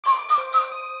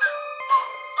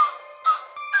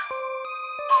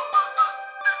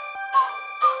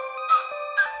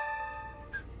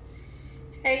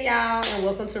Hey y'all, and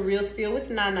welcome to Real Still with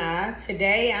Nana.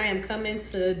 Today I am coming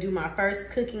to do my first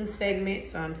cooking segment,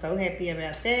 so I'm so happy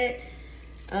about that.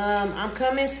 I'm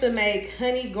coming to make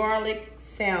honey garlic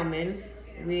salmon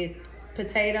with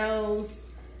potatoes,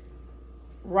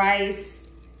 rice,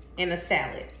 and a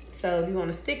salad. So if you want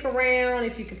to stick around,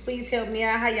 if you could please help me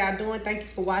out. How y'all doing? Thank you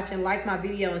for watching. Like my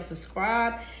video and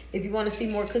subscribe if you want to see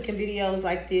more cooking videos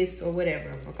like this or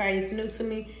whatever. Okay, it's new to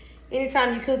me.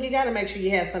 Anytime you cook, you got to make sure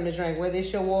you have something to drink, whether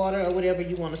it's your water or whatever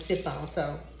you want to sip on.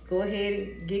 So go ahead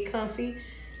and get comfy,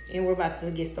 and we're about to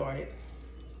get started.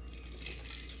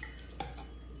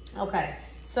 Okay,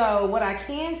 so what I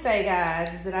can say,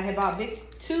 guys, is that I had bought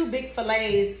two big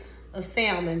fillets of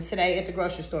salmon today at the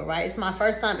grocery store, right? It's my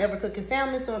first time ever cooking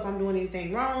salmon, so if I'm doing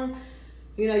anything wrong,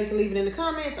 you know, you can leave it in the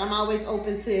comments. I'm always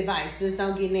open to advice. Just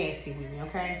don't get nasty with me,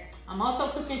 okay? I'm also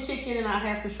cooking chicken, and I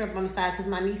have some shrimp on the side because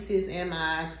my nieces and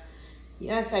my,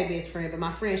 I say best friend, but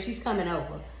my friend, she's coming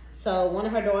over. So one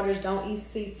of her daughters don't eat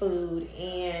seafood,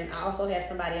 and I also have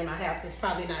somebody in my house that's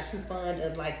probably not too fond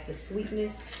of like the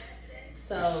sweetness.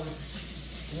 So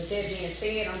with that being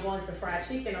said, I'm going to fry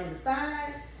chicken on the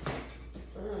side.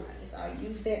 So I'll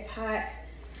use that pot.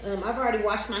 I've already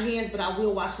washed my hands, but I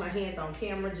will wash my hands on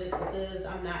camera just because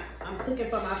I'm cooking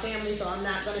for my family, so I'm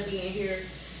not gonna be in here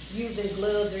using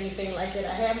gloves or anything like that.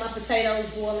 I have my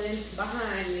potatoes boiling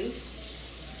behind me.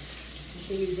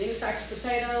 You can use any type of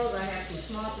potatoes. I have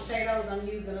some small potatoes. I'm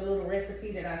using a little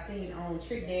recipe that I seen on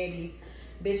Trick Daddy's.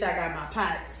 Bitch, I got my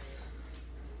pots.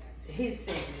 It's his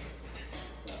segment.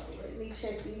 So let me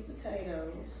check these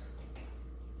potatoes.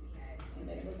 And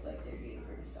they look like they're getting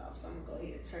pretty soft. So I'm gonna go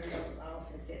ahead and turn those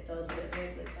off and set those up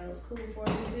there. Let those cool for a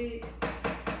little bit.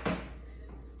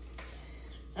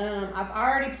 I've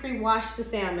already pre-washed the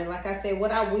salmon. Like I said,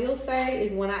 what I will say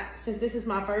is since this is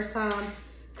my first time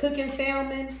cooking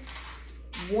salmon,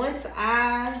 once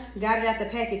I got it out the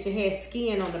package, it had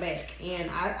skin on the back,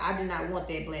 and I did not want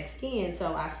that black skin,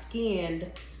 so I skinned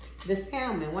the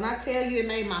salmon. When I tell you it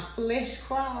made my flesh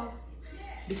crawl,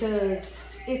 because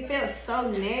it felt so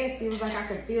nasty. It was like I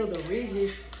could feel the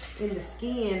ridges in the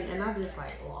skin, and I'm just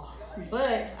like, oh.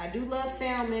 But I do love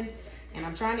salmon, and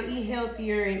I'm trying to eat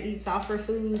healthier and eat softer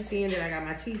food, seeing that I got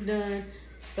my teeth done.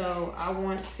 So I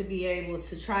want to be able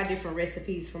to try different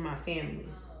recipes for my family.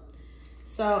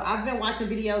 So I've been watching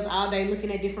videos all day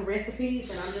looking at different recipes,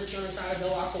 and I'm just gonna try to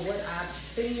go off of what I've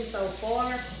seen so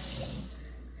far.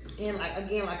 And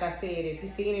like I said, if you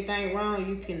see anything wrong,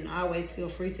 you can always feel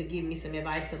free to give me some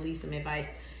advice, at least some advice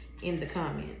in the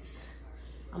comments.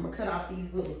 I'm gonna cut off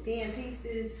these little thin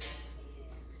pieces.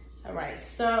 All right,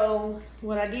 so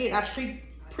what I did, I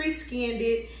pre-skinned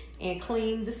it and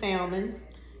cleaned the salmon.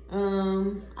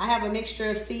 I have a mixture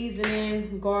of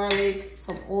seasoning, garlic,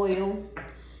 some oil.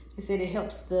 It said it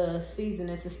helps the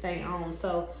seasoning to stay on.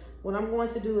 So what I'm going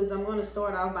to do is I'm going to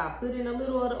start off by putting a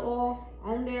little of the oil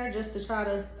on there just to try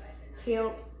to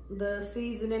help the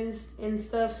seasonings and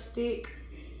stuff stick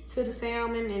to the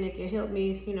salmon, and it can help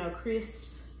me, you know, crisp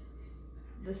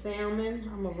the salmon.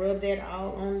 I'm gonna rub that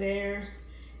all on there,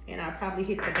 and I'll probably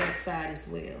hit the back side as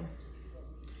well.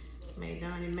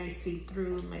 It may see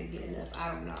through, maybe enough.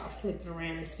 I don't know. I'll flip it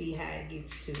around and see how it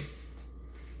gets to.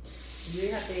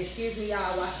 You have to excuse me,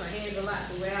 y'all. Wash my hands a lot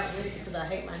throughout this because I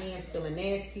hate my hands feeling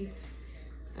nasty.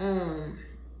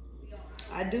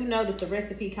 I do know that the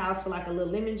recipe calls for like a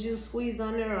little lemon juice squeezed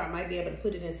on there, or I might be able to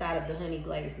put it inside of the honey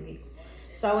glaze mix.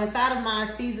 So inside of my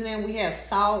seasoning, we have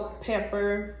salt,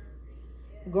 pepper,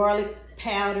 garlic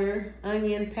powder,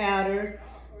 onion powder,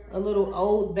 a little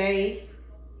Old Bay,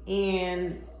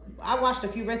 and I watched a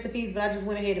few recipes, but I just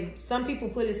went ahead and some people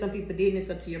put it, some people didn't. It's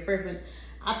up to your preference.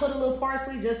 I put a little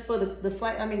parsley just for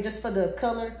just for the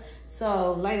color.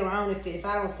 So later on, if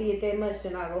I don't see it that much,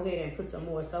 then I'll go ahead and put some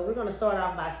more. So we're gonna start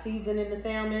off by seasoning the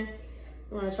salmon.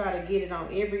 I'm gonna try to get it on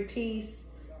every piece.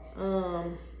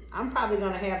 I'm probably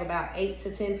gonna have about 8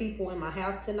 to 10 people in my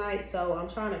house tonight, so I'm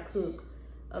trying to cook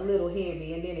a little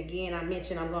heavy. And then again, I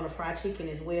mentioned I'm gonna fry chicken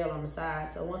as well on the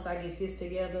side. So once I get this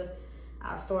together,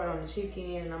 I'll start on the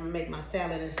chicken, and I'm gonna make my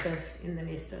salad and stuff in the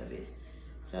midst of it.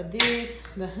 So this,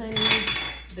 the honey,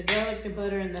 the garlic, the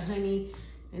butter, and the honey,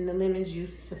 and the lemon juice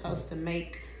is supposed to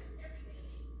make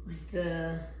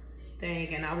the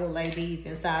thing, and I will lay these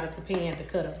inside of the pan, the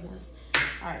cut up ones.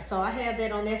 All right, so I have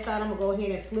that on that side. I'm gonna go ahead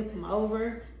and flip them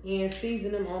over and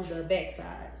season them on the back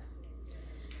side,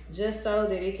 just so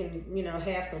that it can, you know,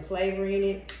 have some flavor in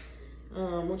it.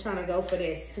 We're trying to go for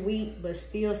that sweet but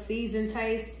still seasoned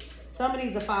taste. Some of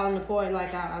these are falling apart,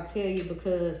 like I'll tell you,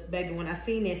 because baby, when I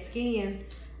seen that skin,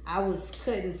 I was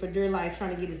cutting for dear life,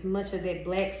 trying to get as much of that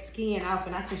black skin off,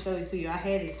 and I can show it to you. I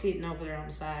had it sitting over there on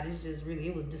the side. It's just really,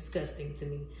 it was disgusting to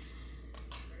me.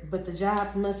 but the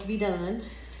job must be done.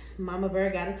 Mama Bear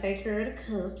gotta take care of the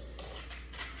cups.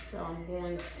 So I'm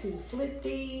going to flip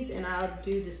these and I'll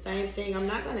do the same thing. I'm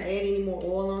not gonna add any more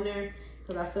oil on there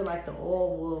because I feel like the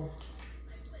oil will,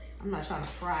 I'm not trying to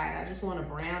fry it. I just wanna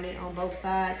brown it on both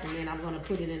sides and then I'm gonna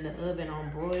put it in the oven on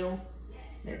broil.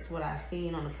 That's what I've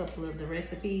seen on a couple of the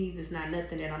recipes. It's not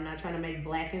nothing that I'm not trying to make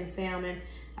blackened salmon.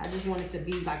 I just want it to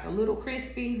be like a little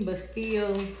crispy, but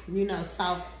still, you know,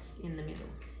 soft in the middle.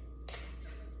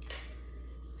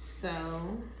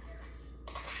 So,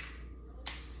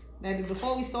 baby,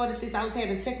 before we started this, I was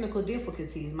having technical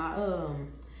difficulties. My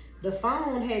the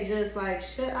phone had just like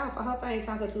shut off. I hope I ain't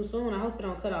talking too soon. I hope it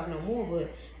don't cut off no more,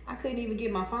 but I couldn't even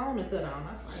get my phone to cut on.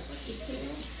 I was like, what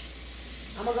this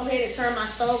hell? I'm gonna go ahead and turn my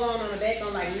stove on the back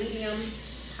on like medium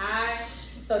high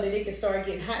so that it can start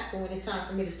getting hot for when it's time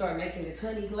for me to start making this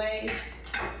honey glaze,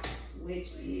 which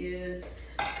is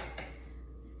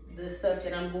the stuff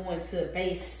that I'm going to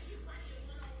base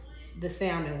the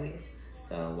salmon with.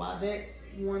 So while that's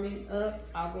warming up,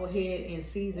 I'll go ahead and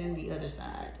season the other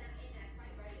side.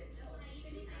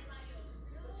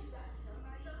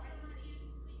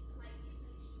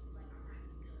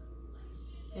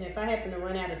 And if I happen to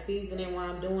run out of seasoning while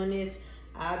I'm doing this,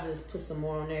 I'll just put some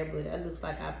more on there, but it looks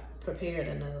like I prepared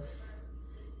enough.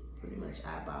 Pretty much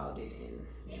eyeballed it in,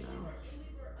 you know.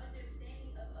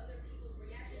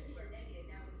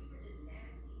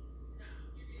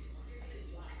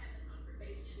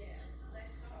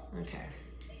 Okay.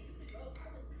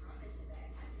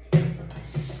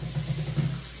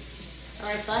 All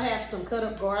right, so I have some cut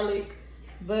up garlic,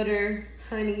 butter,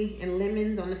 honey, and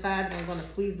lemons on the side. And I'm gonna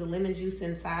squeeze the lemon juice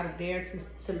inside of there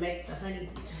to make the honey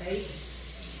base.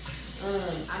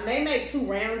 I may make 2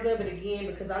 rounds of it again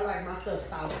because I like my stuff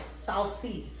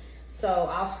saucy. So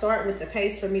I'll start with the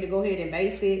paste for me to go ahead and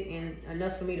base it and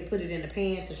enough for me to put it in the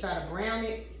pan to try to brown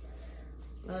it.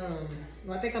 Well,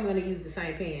 I think I'm gonna use the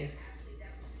same pan.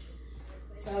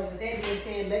 So with that being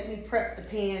said, let me prep the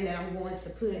pan that I'm going to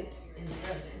put in the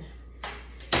oven.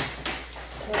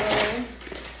 So,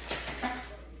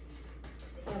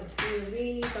 on a few of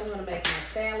these, I'm gonna make my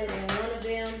salad in one of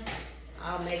them.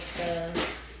 I'll make the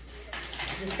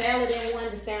salad in one,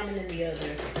 the salmon in the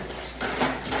other.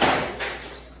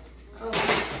 Oh,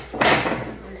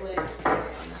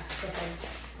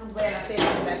 I'm glad I said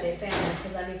something about that salmon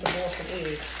because I need to boil some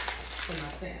eggs for my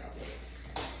salad.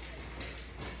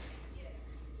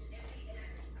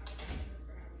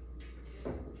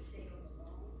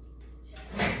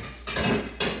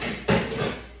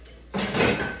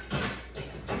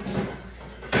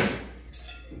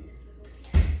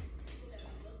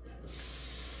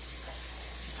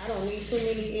 I don't need too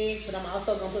many eggs, but I'm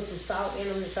also gonna put some salt in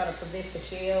them to try to prevent the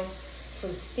shell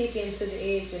from sticking to the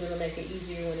eggs, and it'll make it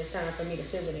easier when it's time for me to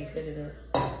fill it and cut it up.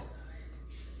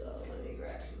 So let me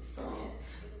grab some salt.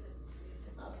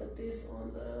 I'll put this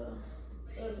on the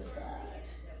other side.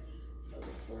 So the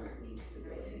front needs to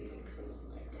go ahead and come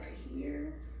like right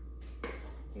here.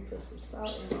 And put some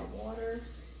salt in my water.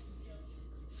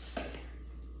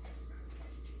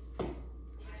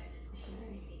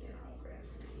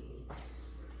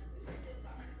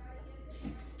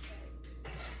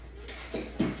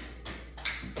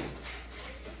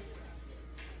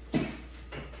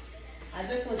 I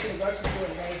just went to the grocery store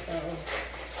today, so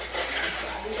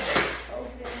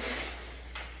open.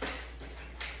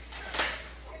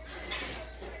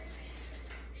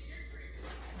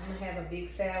 I'm gonna have a big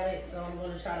salad, so I'm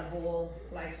gonna try to boil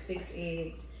like 6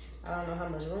 eggs. I don't know how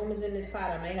much room is in this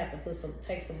pot. I may have to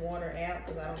take some water out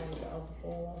because I don't want it to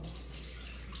overboil.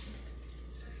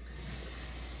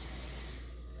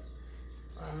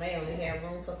 I may only have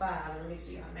room for 5. Let me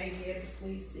see. I may be able to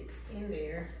squeeze 6 in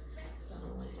there. I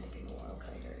don't want to make it more.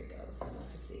 Okay, there you go. So enough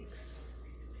for 6.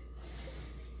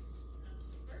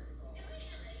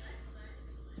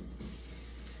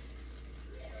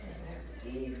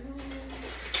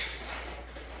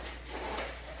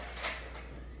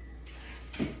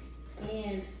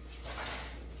 And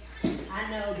I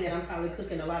know that I'm probably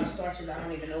cooking a lot of starches. I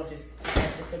don't even know if it's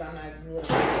starches because I'm not good.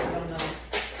 I don't know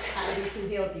how to be too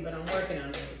healthy, but I'm working on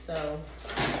it. So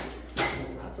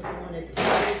I'll put the one at the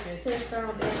end and touched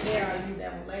on down there. I'll use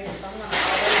that one later. So I'm gonna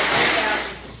always rinse out.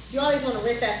 You always want to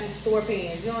rinse out these store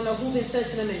pans. You don't know who's been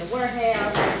touching them in the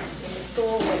warehouse, in the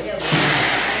store, whatever.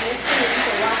 And it's cool. You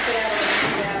can wash it out or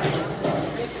rinse it out. I'm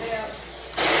gonna rinse it out.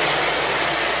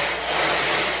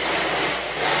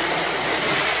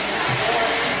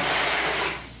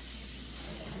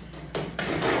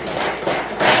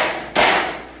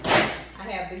 I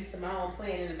have Lisa Simone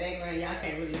playing in the background. Y'all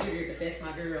can't really hear it, but that's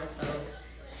my girl. So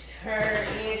her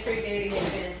and Tree Daddy has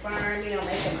been inspiring me on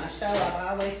making my show.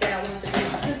 I've always said I wanted to do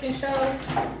my cooking show.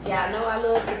 Y'all know I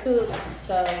love to cook,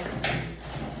 so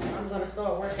I'm gonna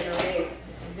start working on that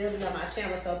and building up my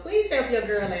channel. So please help your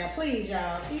girl out, please,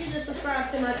 y'all. If you just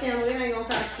subscribe to my channel, it ain't gonna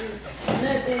cost you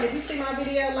nothing. If you see my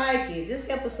video, like it. Just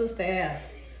help a sister out.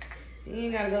 You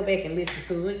ain't gotta go back and listen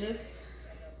to it. Just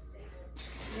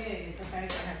yes, okay.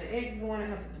 So I have the eggs going. I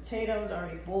have the potatoes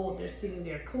already boiled. They're sitting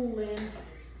there cooling.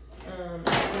 I'm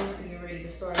going to get ready to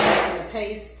start making the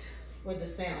paste for the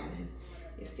salmon.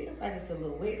 It feels like it's a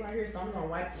little wet right here, so I'm gonna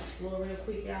wipe this floor real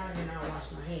quick, y'all, and then I'll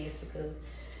wash my hands because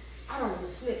I don't want to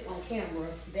slip on camera.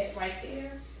 That right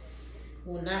there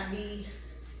will not be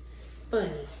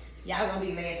funny. Y'all gonna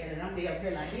be laughing, and I'm gonna be up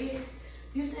here like, yeah,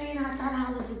 you saying I thought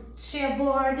I was a Chef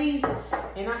Boyardee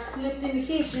and I slipped in the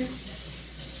kitchen?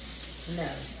 No.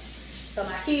 So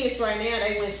my kids right now,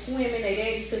 they went swimming. Their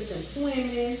daddy took them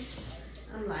swimming.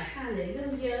 I'm like,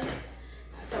 hallelujah.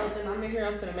 I told them I'm in here,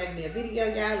 I'm gonna make me a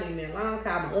video, y'all. Leave me alone.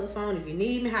 Call my other phone if you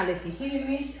need me. Holla if you hear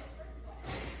me.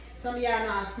 Some of y'all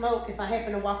know I smoke. If I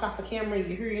happen to walk off the camera and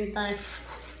you hear anything,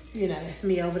 you know, that's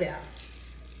me over there.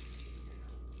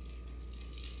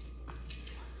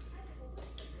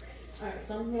 All right,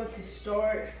 so I'm going to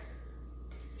start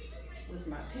with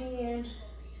my pan.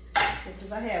 And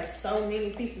since I have so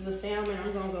many pieces of salmon,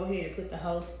 I'm gonna go ahead and put the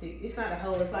whole stick. It's not a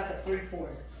whole, it's like a 3/4.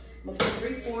 I'm gonna put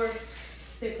 3/4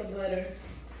 stick of butter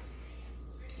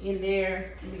in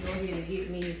there. Let me go ahead and get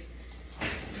me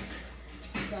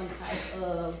some type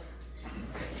of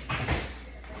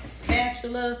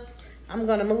spatula. I'm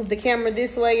gonna move the camera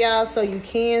this way, y'all, so you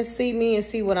can see me and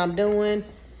see what I'm doing.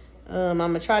 I'm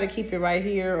gonna try to keep it right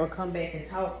here or come back and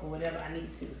talk or whatever I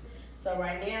need to. So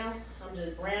right now, I'm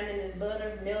just browning this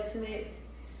butter, melting it,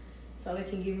 so it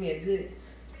can give me a good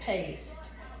paste.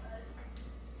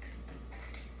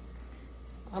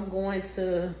 I'm going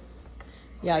to,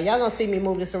 y'all gonna see me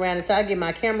move this around until I get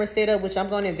my camera set up, which I'm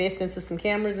gonna invest into some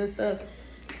cameras and stuff.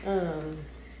 I don't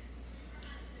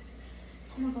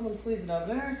know if I'm gonna squeeze it over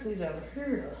there or squeeze it over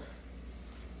here.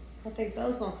 I think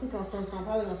those gonna cook on something, so I'm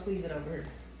probably gonna squeeze it over here.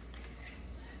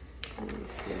 Let me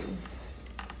see.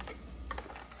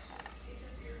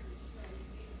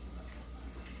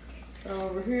 So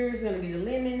over here is gonna be the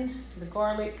lemon, the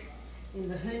garlic,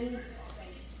 and the honey.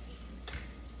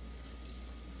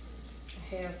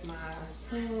 I have my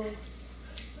tongs.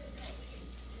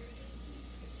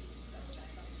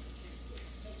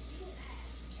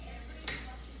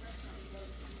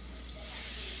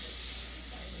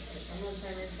 I'm gonna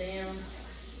turn this down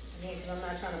again because I'm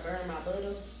not trying to burn my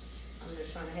butter. I'm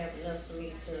just trying to have enough for me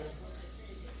to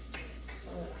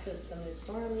put some of this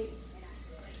garlic.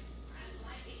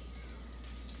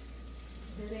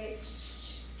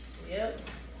 Yep.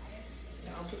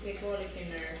 I'll put that garlic in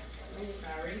there. It's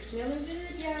already smelling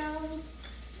good, y'all.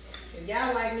 If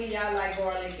y'all like me, y'all like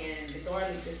garlic, and the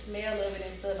garlic, the smell of it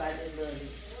and stuff, I just love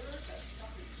it.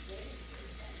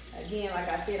 Again, like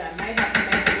I said, I might have to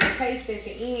make a little paste at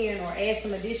the end or add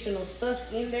some additional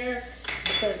stuff in there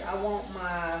because I want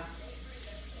my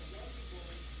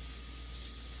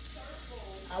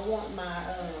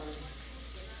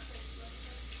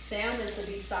salmon to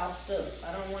be sauced up.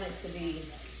 I don't want it to be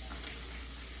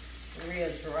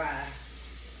real dry.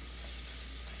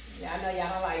 Y'all know y'all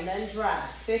don't like nothing dry,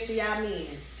 especially y'all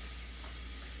men.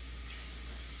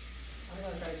 I'm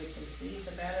gonna try to get some seeds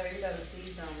about it. You know the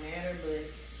seeds don't matter, but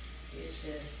it's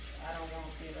just, I don't want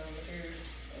it over here.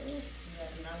 You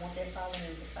do not want that falling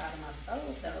in the side of my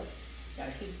stove though.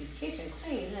 Gotta keep this kitchen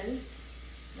clean, honey.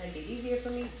 Make it easier for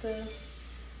me to,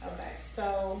 okay,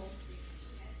 so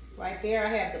right there I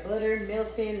have the butter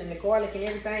melting and the garlic and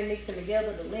everything mixing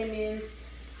together, the lemons.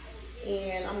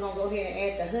 And I'm gonna go ahead and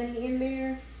add the honey in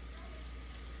there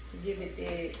to give it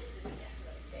that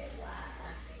wow.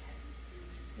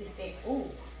 It's that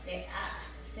ooh,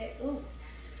 that ooh.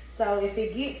 So if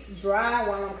it gets dry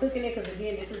while I'm cooking it, because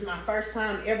again, this is my first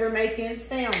time ever making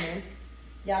salmon.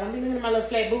 Y'all don't be looking at my little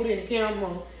flat booty in the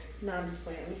camera. No, I'm just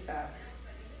playing, let me stop.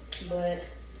 But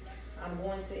I'm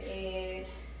going to add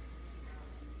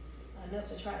enough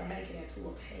to try to make it into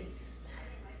a paste.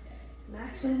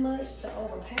 Not too much to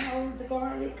overpower the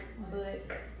garlic, but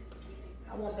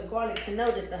I want the garlic to know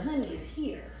that the honey is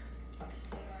here.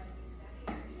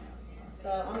 So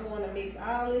I'm going to mix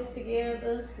all this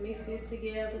together, mix this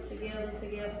together.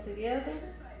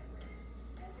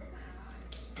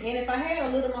 And if I had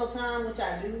a little more time, which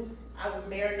I do, I would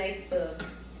marinate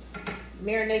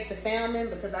the salmon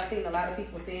because I've seen a lot of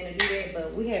people saying to do that,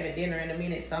 but we having dinner in a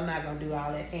minute, so I'm not gonna do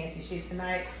all that fancy shit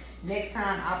tonight. Next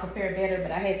time I'll prepare better,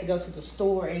 but I had to go to the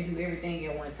store and do everything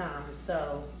at one time.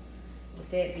 So with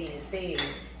that being said,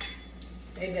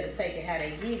 They better take it how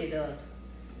they get it up.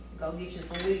 Go get you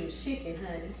some Williams chicken,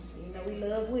 honey. You know we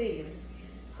love Williams.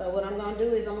 So what I'm gonna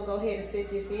do is I'm gonna go ahead and set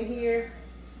this in here.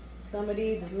 Some of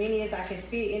these, as many as I can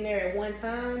fit in there at one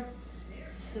time,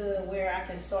 to where I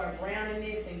can start browning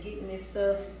this and getting this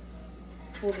stuff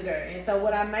fully there. And so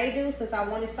what I may do, since I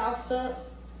want it sauced up,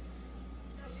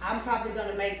 I'm probably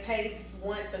gonna make paste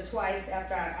once or twice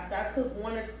after I cook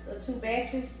 1 or 2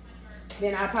 batches.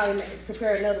 Then I'll probably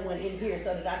prepare another one in here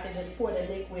so that I can just pour the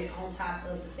liquid on top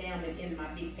of the salmon in my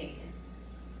big pan.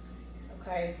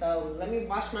 Okay, so let me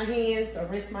wash my hands or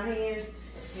rinse my hands,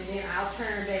 and then I'll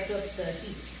turn back up the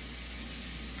heat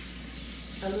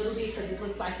a little bit because it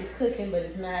looks like it's cooking, but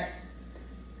it's not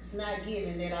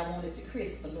giving that I want it to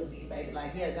crisp a little bit, baby.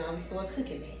 Like, yeah, go and start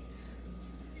cooking it.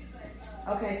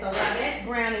 Okay, so while that's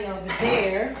browning over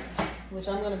there, which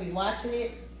I'm gonna be watching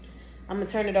it, I'm gonna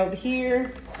turn it over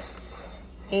here,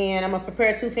 and I'm gonna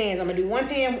prepare 2 pans. I'm gonna do 1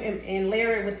 pan and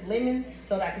layer it with lemons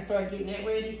so that I can start getting that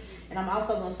ready. And I'm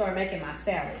also gonna start making my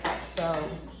salad. So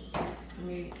let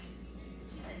me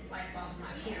wipe off my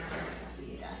camera. I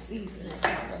see it got seasoning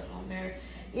and stuff on there.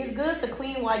 It's good to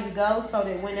clean while you go so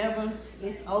that whenever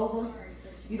it's over,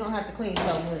 you don't have to clean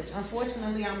so much.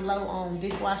 Unfortunately, I'm low on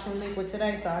dishwashing liquid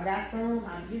today, so I got some.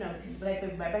 You know, black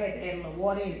people, I had to add a little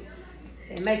water in it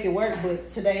and make it work, but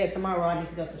today or tomorrow I need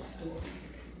to go to the store.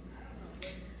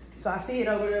 So I see it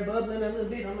over there bubbling a little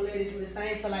bit. I'm gonna let it do its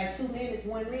thing for like 2 minutes,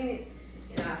 1 minute,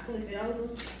 and I flip it over.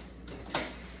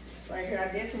 Right here,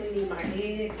 I definitely need my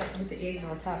eggs. I put the eggs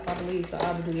on top, I believe, so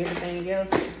I will do everything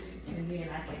else, and then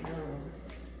I can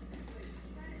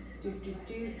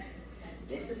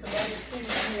This is some other spinach.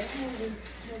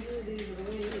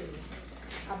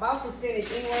 I bought some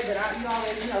spinach anyway, but you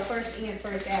already know, first in,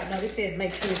 first out. No, this says May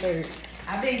 23rd.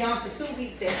 I've been gone for 2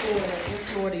 weeks in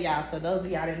Florida, y'all. So those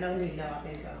of y'all that know me know I've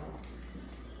been gone.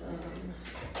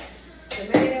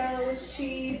 Tomatoes,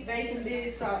 cheese, bacon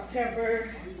bits, salt, pepper,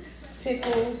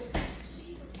 pickles.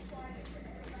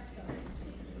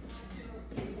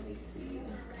 Let me see.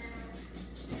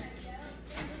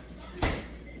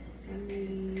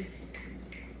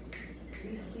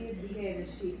 These kids be having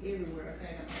shit everywhere. Okay,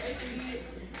 I got my bacon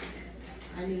bits.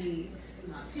 I need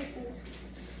my pickles.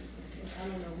 I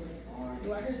don't know where they are. Do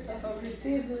I hear stuff over here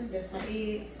sizzling? That's my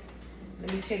eggs. Let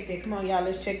me check that. Come on, y'all.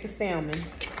 Let's check the salmon.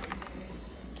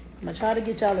 I'm going to try to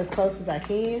get y'all as close as I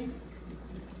can.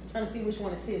 I'm trying to see which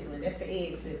one is sizzling. That's the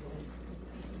egg sizzling.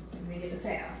 Let me get the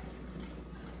towel.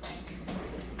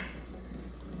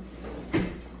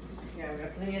 Yeah, we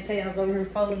got plenty of towels over here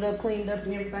folded up, cleaned up,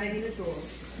 and everything in the drawer.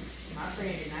 My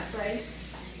friend did not say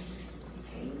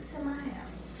he came to my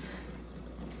house.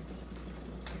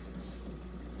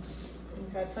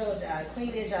 Like I told y'all,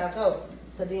 clean as y'all go.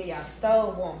 So then y'all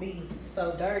stove won't be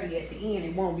so dirty at the end.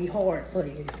 It won't be hard for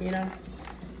you, you know?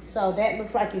 So that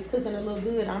looks like it's cooking a little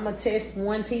good. I'm gonna test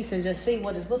 1 piece and just see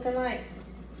what it's looking like.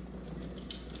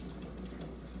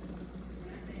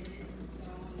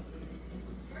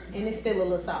 And it's still a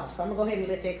little soft. So I'm gonna go ahead and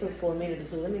let that cook for a minute or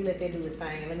 2. Let me let that do its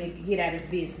thing and let me get out of its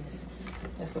business.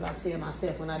 That's what I tell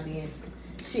myself when I be in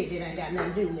shit that ain't got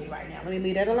nothing to do with me right now. Let me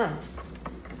leave that alone.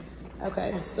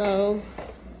 Okay, so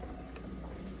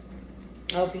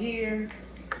over here,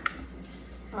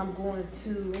 I'm going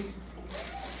to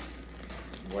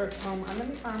work on, let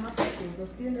me find my pickles. I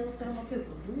still never found my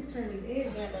pickles. Let me turn these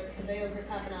eggs down because they over here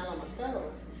popping out on my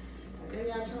stove. Maybe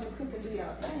y'all trying to cook and do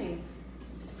y'all thing.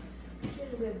 I'm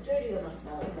trying to get dirty on my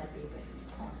stove right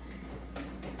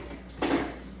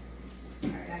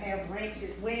there. Alright, I have ranch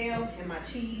as well, and my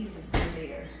cheese is in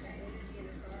there.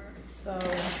 So,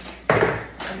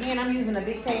 again, I'm using a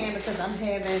big pan because I'm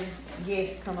having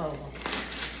guests come over.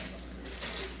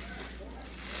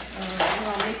 I'm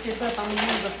gonna mix this up. I'm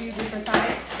gonna use a few different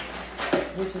types,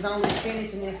 which is only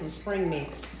spinach and then some spring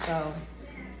mix. So,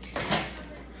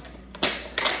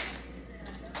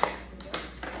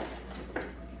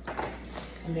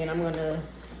 and then I'm gonna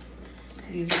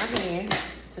use my hand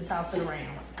to toss it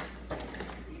around.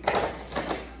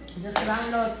 Just because I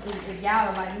don't know if y'all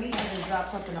are like me, I just drop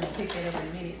something, I'm gonna pick it up in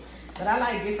a minute. But I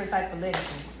like different type of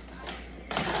lettuces.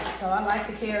 So I like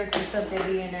the carrots and stuff that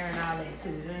be in there and all that too.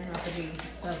 It doesn't have to be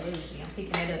so bougie. I'm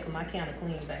picking it up because my counter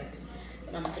clean, baby.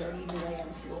 But I'm gonna throw these away on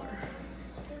the floor.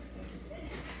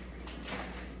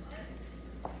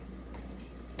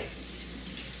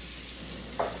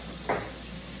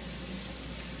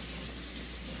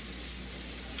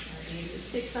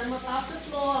 Pick some up off the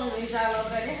floor. I'm gonna y'all over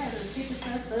there picking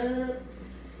stuff up,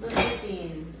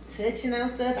 looking, touching on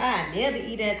stuff. I never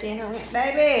eat that thing,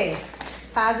 baby.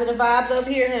 Positive vibes up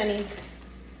here, honey.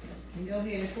 And go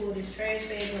ahead and pull this trash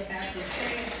bag up out this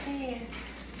trash can.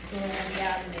 So I'll be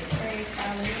out in that trash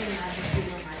piling in, and I'll just do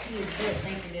his butt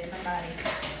thinking that somebody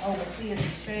overfilled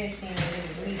his trash can and it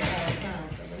was me the whole time.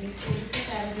 So let me pull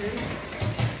this out of here.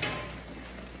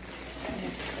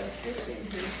 And stuff this in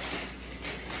here.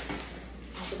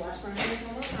 I have to wash my hands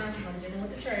one more time because I'm dealing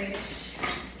with the trash.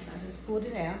 I just pulled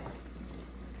it out.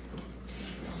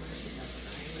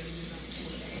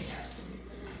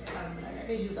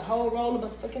 I just used the whole roll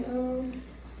of fucking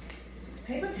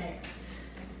paper towels.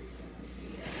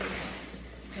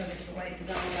 Away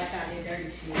because I don't like out there dirty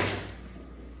shit.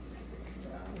 So,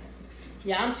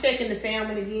 yeah, I'm checking the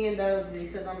salmon again though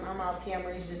because I'm off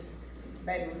camera. It's just,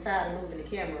 baby, I'm tired of moving the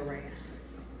camera around.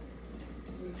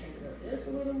 Let me take it up just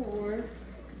a little more.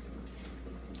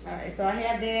 Alright, so I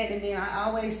have that, and then I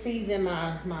always season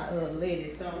my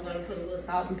lettuce. So I'm gonna put a little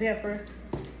salt and pepper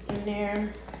in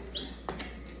there.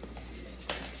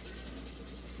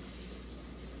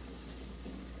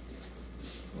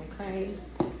 Okay.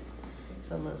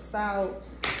 A little salt.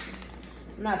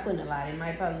 I'm not putting a lot. It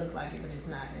might probably look like it, but it's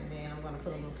not. And then I'm gonna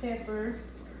put a little pepper.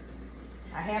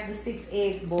 I have the 6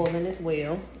 eggs boiling as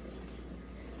well.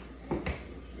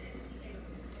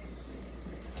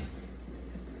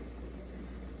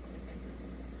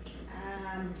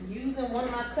 I'm using one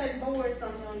of my cutting boards, so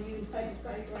I'm gonna use paper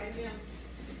plates right now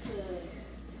to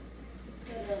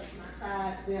cut up my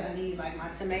sides that I need, like my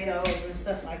tomatoes and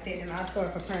stuff like that. And I'll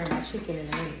start preparing my chicken in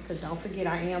a minute. Because don't forget,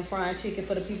 I am frying chicken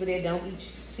for the people that don't eat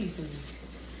seafood.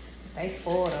 They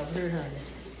spoiled over here, honey.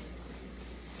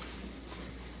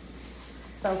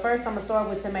 So first, I'm going to start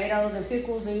with tomatoes and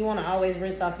pickles. And you want to always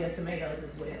rinse off your tomatoes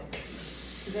as well.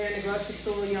 If they're in the grocery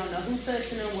store, you don't know who's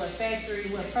touching them, what factory,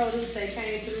 what produce they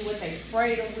came through, what they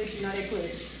sprayed them with. You know, they put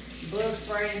bug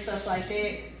spray and stuff like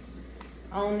that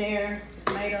on there.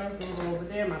 Tomatoes will go over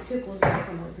there. My pickles will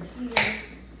come over here.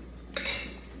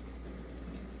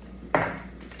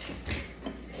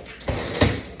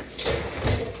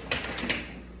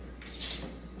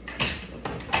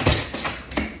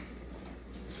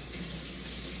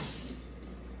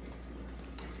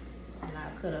 And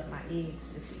I'll cut up my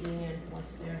eggs at the end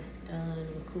once they're done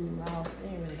and cool off. They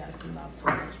ain't really gotta cool off too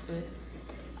much, but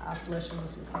I'll flush them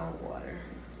with some cold water.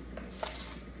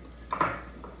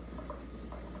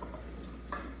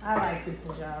 I like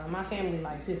pickles, y'all. My family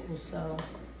like pickles, so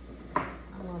I'm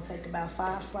gonna take about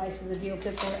 5 slices of dill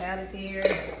pickle out of there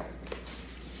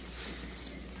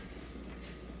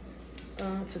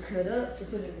to cut up to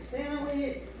put in the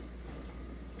sandwich.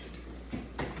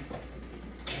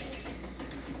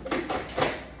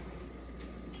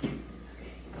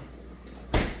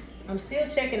 I'm still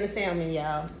checking the salmon,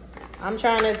 y'all. I'm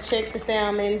trying to check the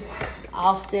salmon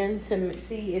often to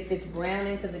see if it's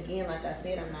browning, because again, like I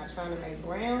said, I'm not trying to make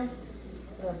brown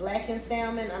blackened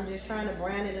salmon. I'm just trying to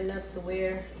brown it enough to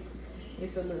where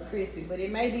it's a little crispy. But it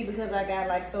may be because I got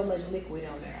like so much liquid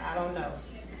on there. I don't know,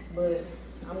 but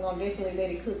I'm gonna definitely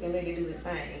let it cook and let it do its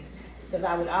thing, because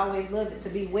I would always love it to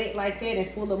be wet like that and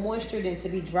full of moisture than to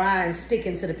be dry and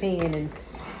sticking to the pan and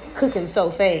cooking so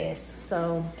fast.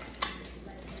 So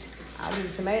I'll do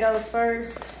the tomatoes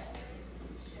first.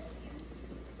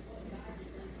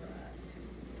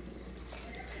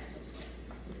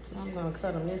 I'm gonna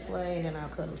cut them this way, and then I'll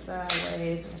cut them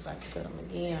sideways. If I can cut them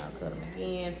again, I'll cut them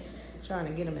again. Trying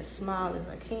to get them as small as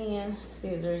I can. See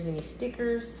if there's any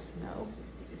stickers. No.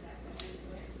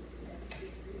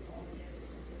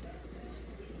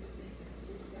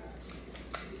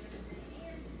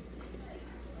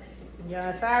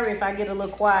 Yeah, sorry if I get a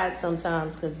little quiet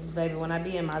sometimes, because baby, when I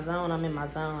be in my zone, I'm in my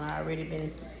zone. I already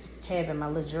been having my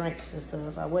little drinks and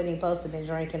stuff. I wasn't even supposed to be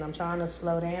drinking. I'm trying to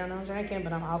slow down on drinking,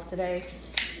 but I'm off today.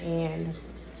 And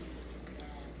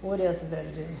what else is there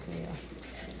to do? Yeah.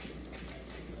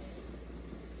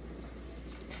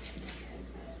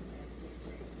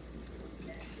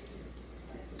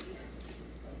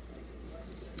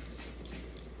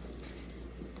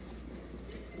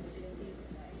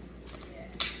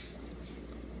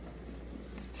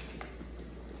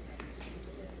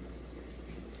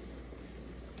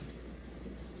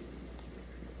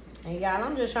 And y'all,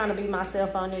 I'm just trying to be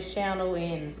myself on this channel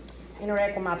and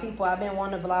interact with my people. I've been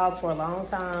wanting to vlog for a long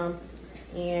time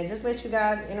and just let you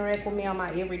guys interact with me on my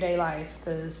everyday life,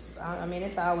 because I mean,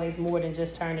 it's always more than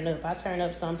just turning up. I turn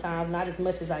up sometimes, not as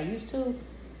much as I used to,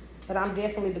 but I'm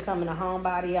definitely becoming a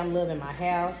homebody. I'm loving my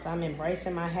house. I'm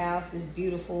embracing my house. It's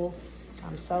beautiful.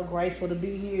 I'm so grateful to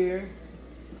be here.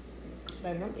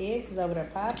 Baby, them eggs is over there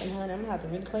popping, honey. I'm gonna have to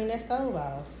really clean that stove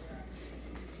off.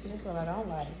 That's what I don't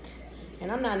like.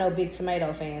 And I'm not no big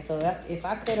tomato fan, so if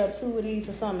I cut up 2 of these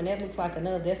or something, that looks like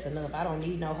enough, that's enough. I don't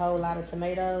need no whole lot of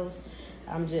tomatoes.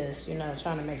 I'm just, you know,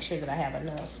 trying to make sure that I have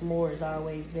enough. More is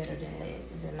always better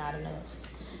than not enough.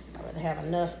 I'd rather have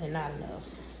enough than not enough.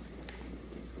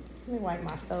 Let me wipe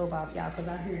my stove off, y'all, because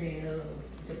I hear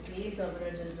the kids over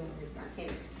there just doing this. I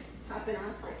can't pop it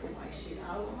on type of white shit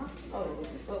all on my stove.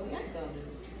 This is what we ain't gonna do.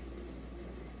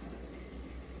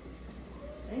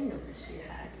 They know this shit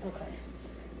hot. Okay.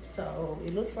 So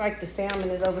it looks like the salmon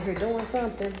is over here doing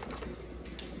something.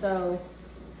 So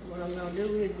what I'm gonna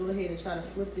do is go ahead and try to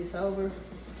flip this over.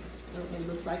 It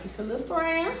looks like it's a little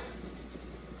brown.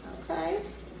 Okay.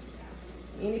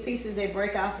 Any pieces that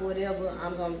break off or whatever,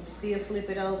 I'm gonna still flip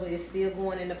it over. It's still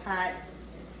going in the pot.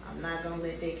 I'm not gonna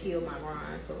let that kill my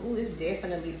rind. But ooh, it's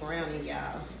definitely browning,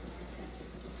 y'all.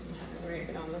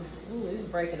 Ooh, it's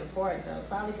breaking apart though.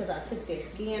 Probably because I took that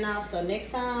skin off. So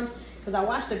next time, because I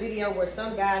watched a video where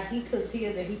some guy, he cooked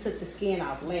his and he took the skin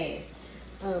off last.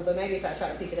 But maybe if I try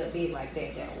to pick it up big like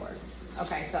that, that'll work.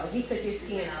 Okay, so he took his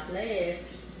skin off last.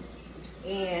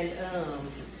 And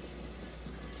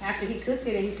after he cooked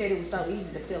it, and he said it was so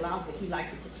easy to peel off, but he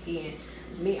liked the skin.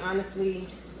 Me, honestly,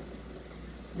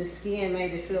 the skin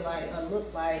made it feel like,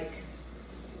 look like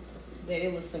that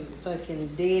it was some fucking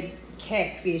dead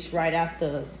catfish right out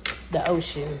the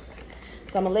ocean.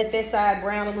 So I'm gonna let that side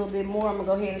brown a little bit more. I'm gonna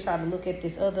go ahead and try to look at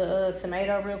this other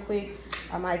tomato real quick.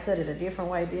 I might cut it a different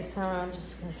way this time,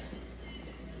 just 'cause.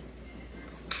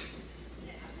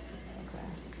 Okay.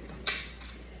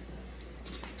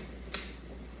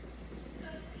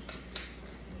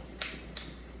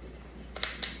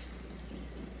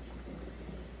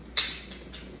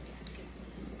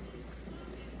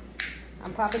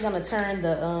 I'm probably gonna turn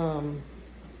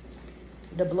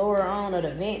the blower on, or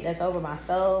the vent that's over my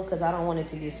stove, because I don't want it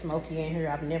to get smoky in here.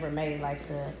 I've never made like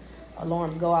the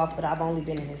alarms go off, but I've only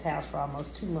been in this house for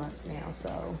almost 2 months now,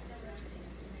 so.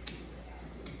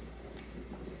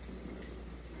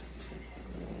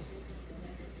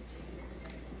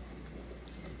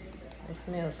 It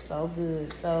smells so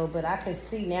good. So, but I can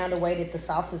see now the way that the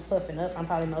sauce is puffing up, I'm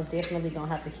probably most definitely gonna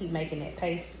have to keep making that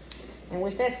paste, and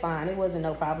which that's fine. It wasn't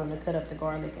no problem to cut up the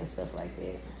garlic and stuff like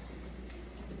that.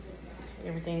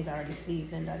 Everything's already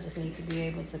seasoned. I just need to be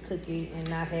able to cook it and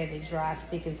not have it dry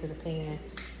sticking to the pan.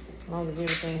 As long as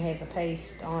everything has a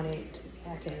paste on it,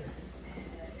 I can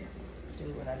do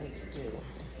what I need to do.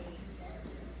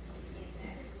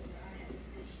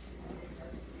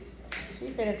 She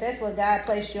said if that's what God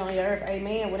placed you on your earth,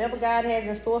 amen. Whatever God has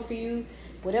in store for you,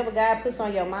 whatever God puts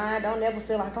on your mind, don't ever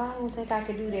feel like, oh, I don't think I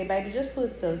can do that, baby. Just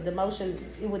put the motion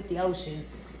with the ocean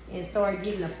and start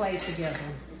getting a play together.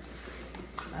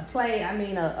 A play, I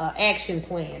mean a action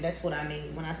plan. That's what I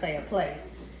mean when I say a play.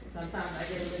 Sometimes I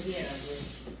get a little ahead of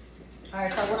it. All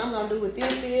right, so what I'm gonna do with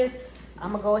this is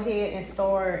I'm gonna go ahead and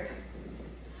start.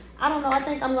 I don't know. I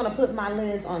think I'm gonna put my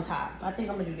lens on top. I think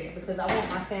I'm gonna do that because I want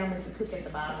my salmon to cook at the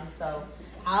bottom. So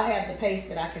I'll have the paste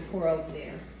that I can pour over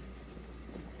there.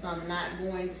 So I'm not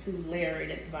going to layer it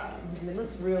at the bottom. And it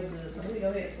looks real good. So let me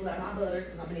go ahead and pull out my butter,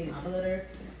 because I'm gonna need my butter,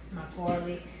 my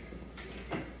garlic.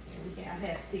 I've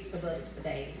had sticks of butters for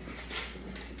days.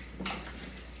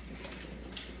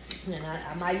 And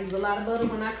I might use a lot of butter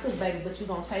when I cook, baby, but you're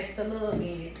going to taste the love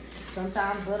in it.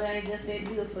 Sometimes butter ain't just that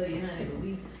good for you, honey,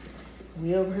 but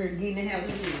we over here getting it how we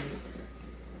live.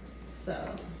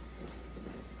 So,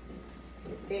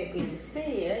 with that being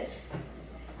said,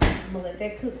 I'm going to let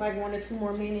that cook like 1 or 2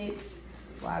 more minutes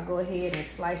while I go ahead and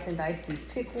slice and dice these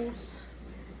pickles.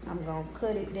 I'm gonna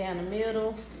cut it down the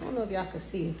middle. I don't know if y'all can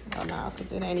see. Oh no,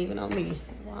 because it ain't even on me.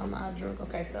 Why am I drunk?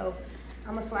 Okay, so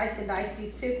I'm gonna slice and dice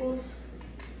these pickles.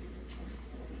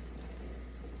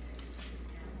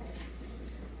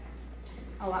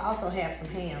 Oh, I also have some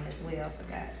ham as well. I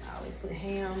forgot. I always put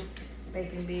ham,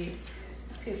 bacon bits,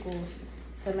 pickles,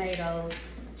 tomatoes,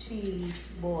 cheese,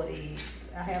 boiled eggs.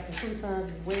 I have some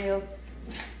croutons as well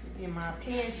in my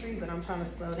pantry, but I'm trying to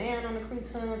slow down on the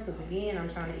croutons because again, I'm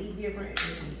trying to eat different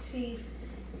with these teeth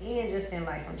and just in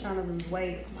life. I'm trying to lose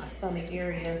weight, my stomach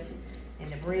area,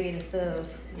 and the bread and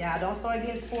stuff. Y'all don't start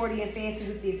getting sporty and fancy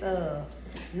with this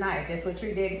knife. That's what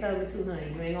your daddy told me too,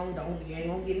 honey. You ain't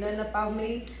gonna get nothing up off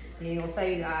me. You ain't gonna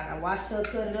say I watched her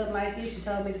cut it up like this. She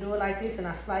told me to do it like this, and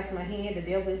I sliced my hand. The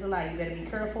devil is a lie. You better be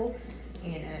careful.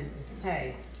 And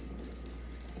hey,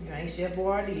 you ain't Chef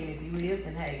Boyardee, and if you is,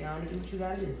 then hey, go on and do what you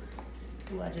gotta do.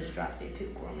 Ooh, I just dropped that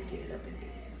pickle. I'm gonna get it up in there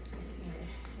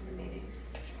in a minute.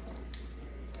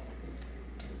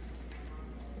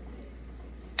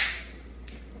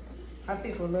 My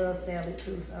people love salad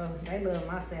too, so they love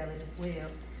my salad as well.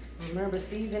 Remember,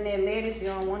 season that lettuce. You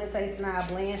don't want to taste now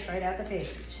bland straight out the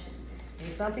package. And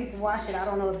some people wash it. I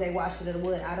don't know if they wash it or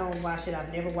what. I don't wash it.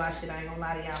 I've never washed it. I ain't gonna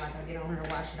lie to y'all. Like I get on here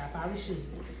and wash it. I probably should,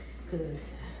 cause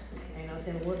ain't no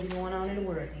telling what be going on in the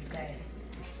world these days.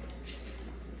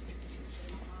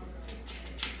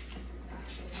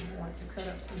 I want to cut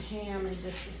up some ham in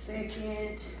just a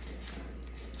second.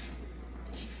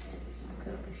 I'll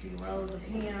cut up a few rolls of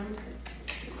ham.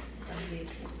 I'll get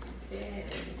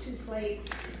that, 2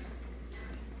 plates.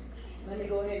 Let me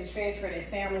go ahead and transfer that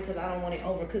salmon because I don't want it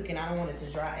overcooking. I don't want it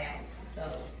to dry out. So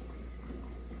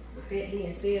with that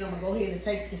being said, I'm gonna go ahead and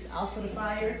take this off of the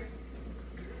fire.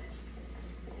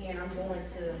 And I'm going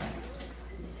to,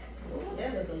 oh,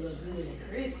 that look a little good and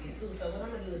crispy too. So what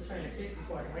I'm gonna do is turn the crispy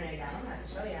part around, y'all. I'm gonna have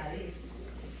to show y'all this.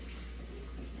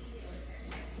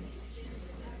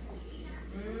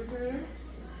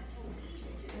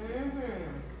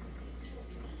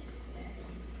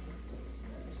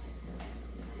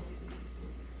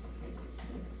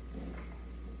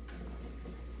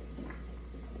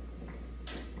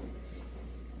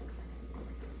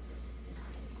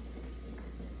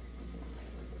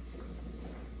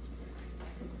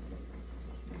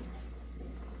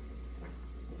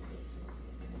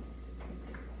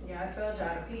 Yeah, I told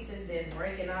y'all the pieces that's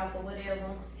breaking off or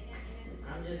whatever,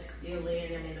 I'm just still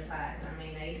laying them in the pot. I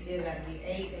mean, they still got to get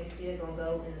ate. They still gonna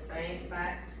go in the same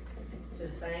spot to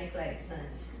the same plate, son.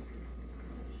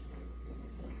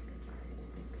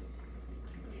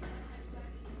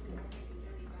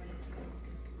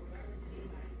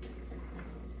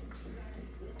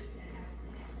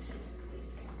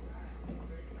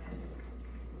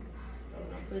 So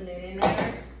I'm putting it in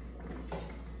there.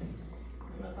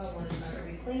 I want to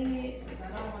re-clean it because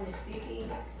I don't want it sticky.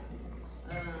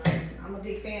 I'm a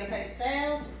big fan of paper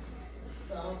towels,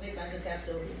 so I don't think I just have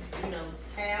to, you know,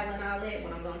 towel and all that.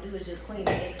 What I'm going to do is just clean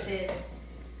the excess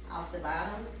off the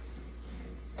bottom,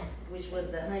 which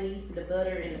was the honey, the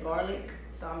butter, and the garlic.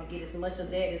 So I'm going to get as much of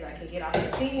that as I can get off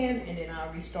the pan, and then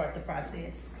I'll restart the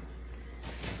process.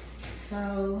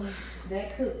 So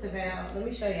that cooked about, let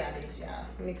me show y'all this, y'all.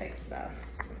 Let me take this off.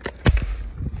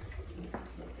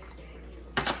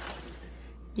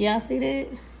 Y'all see that?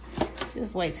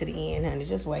 Just wait to the end, honey.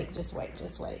 Just wait, just wait,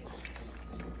 just wait.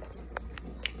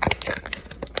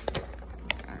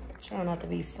 Try not to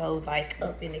be so like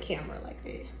up in the camera like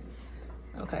that.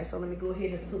 Okay, so let me go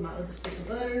ahead and put my other stick of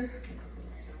butter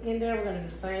in there. We're gonna do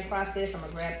the same process. I'm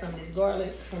gonna grab some of this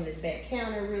garlic from this back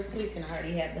counter real quick, and I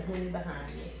already have the honey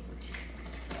behind it.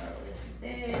 So that's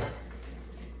that.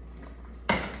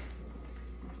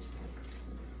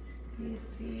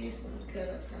 This. I'm gonna cut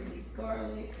up some of these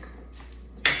garlic.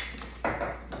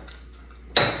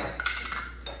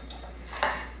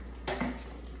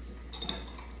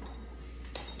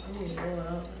 Oh Lord,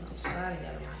 I'm sliding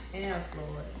out of my hands,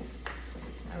 Lord.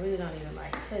 I really don't even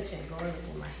like touching garlic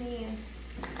with my hands,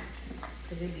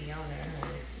 cause it be on there,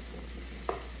 honey.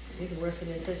 It's worse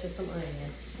than touching some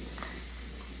onions.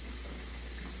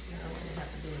 I don't really have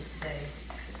to do it today.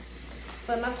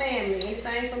 For my family,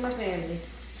 anything for my family.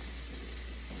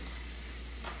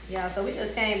 Yeah, so we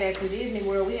just came back from Disney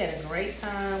World. We had a great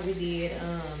time. We did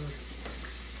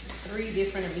 3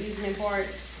 different amusement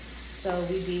parks. So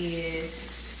we did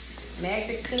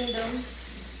Magic Kingdom.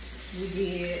 We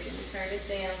did, let me turn this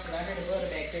down because I heard the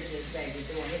butter back there just baby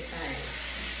doing its thing.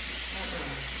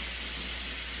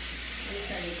 Let me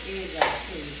turn this edge off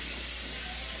too.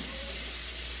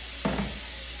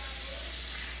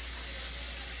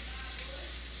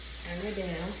 Turn it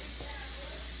down.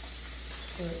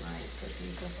 Put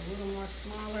these up a little more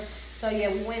smaller. So yeah,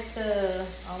 we went to,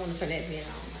 I want to turn that bin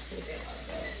on. I should have been on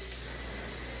that.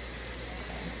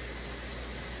 Okay.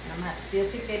 And I'm gonna have to still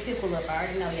pick that pickle up. I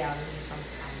already know y'all, I'm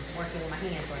working with my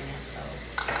hands right now. So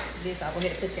this, I'll go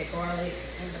ahead and put that garlic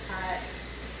in the pot.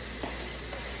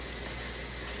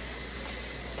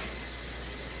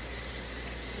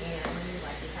 And I'm gonna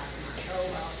like this out of my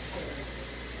stove off because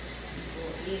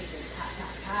people get this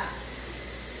hot.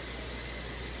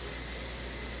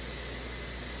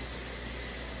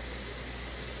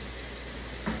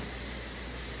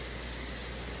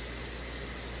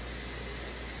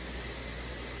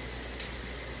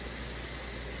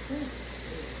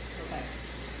 Okay.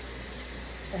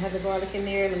 So I have the garlic in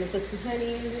there. Let me put some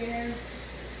honey in there. And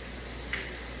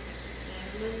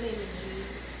a little lemon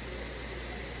juice.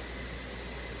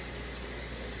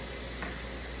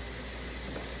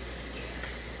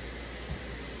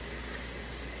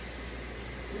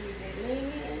 Squeeze that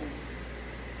lemon.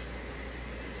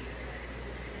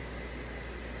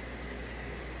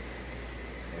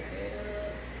 Stir that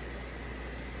up.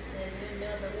 Let it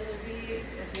melt a little bit.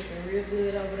 That's looking real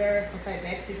good over there. Okay,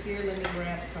 back to here. Let me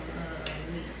grab some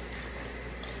meat.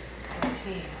 Some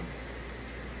ham.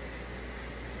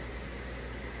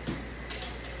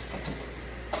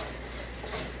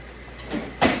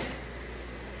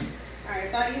 Alright,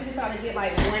 so I usually probably get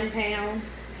like 1 pound,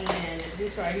 and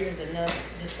this right here is enough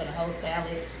just for the whole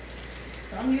salad.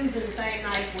 So I'm using the same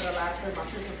knife with a lot of my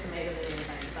pickles, tomatoes, and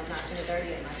everything. So I'm not gonna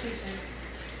dirty in my kitchen.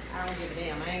 I don't give a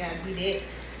damn. I ain't gotta be that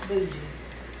bougie.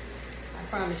 I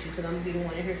promise you, because I'm gonna be the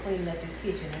one in here cleaning up this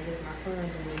kitchen. And this my son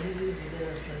doing. He usually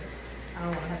does, but I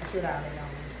don't wanna have to put all that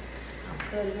on. I'm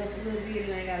cut it up a little bit.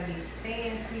 It ain't gotta be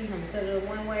fancy. I'm gonna cut it up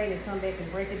one way, then come back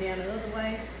and break it down the other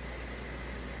way.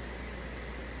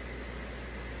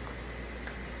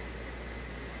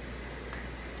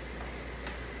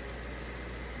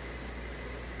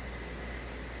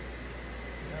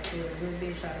 Do it a little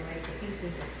bit, try to make the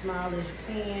pieces as small as you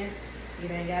can.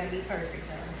 It ain't gotta be perfect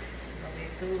though. Go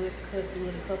back through it, cut through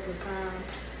it a couple of times.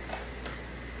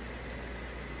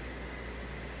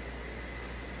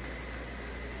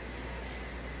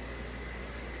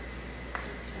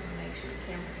 Trying to make sure the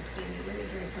camera can see me. Let me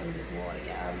drink some of this water,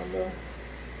 y'all. I'm a little.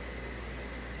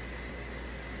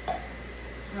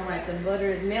 Alright, the butter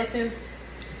is melting.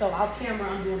 So off camera,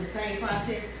 I'm doing the same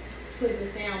process, putting the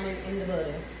salmon in the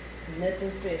butter.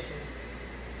 Nothing special.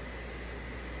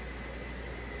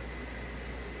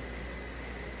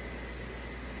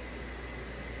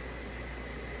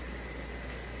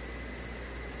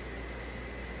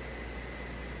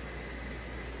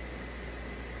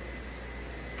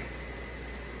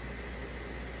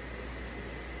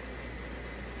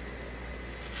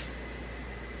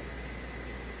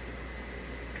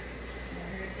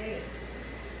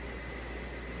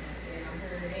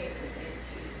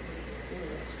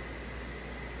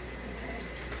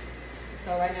 So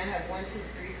right now I have 1, 2, 3,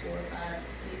 4, 5,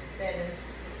 6,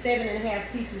 7 and a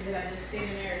half pieces that I just fit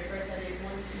in there. At first I did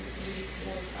 1, 2, 3,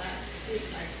 4, 5,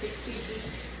 6, like 6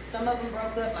 pieces. Some of them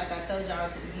broke up, like I told y'all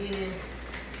at the beginning,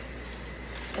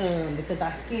 because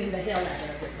I skinned the hell out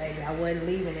of it, baby. I wasn't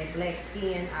leaving that black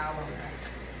skin all on there.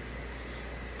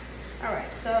 All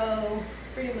right, so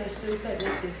pretty much through cutting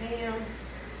up this ham.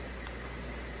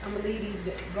 I'm gonna leave these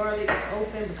garlic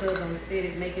open because I'm instead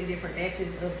of making different batches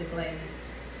of the glaze.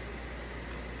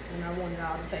 And I want it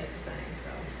all to taste the same,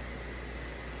 so.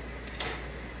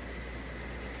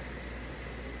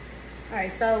 All right,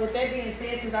 so with that being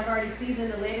said, since I've already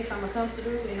seasoned the lettuce, I'm gonna come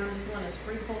through and I'm just gonna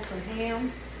sprinkle some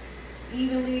ham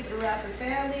evenly throughout the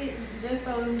salad, just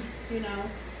so, you know,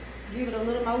 give it a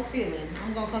little more filling.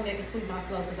 I'm gonna come back and sweep my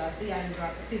flow because I see I done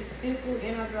dropped a piece of pickle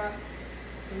and I dropped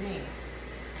some ham.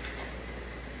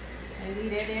 And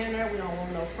leave that down there. We don't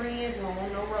want no friends, we don't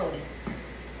want no rodents.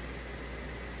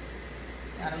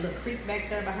 Got a little creek back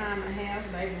there behind my house,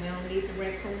 baby. We don't need the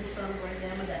raccoons trying to bring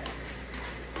down my day.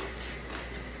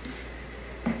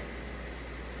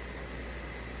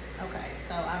 Okay,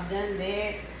 so I've done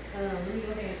that. Let me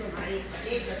go ahead and put my eggs. My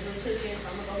eggs are still cooking,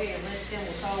 so I'm gonna go ahead and rinse them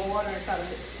with cold water and try to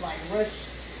like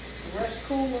rush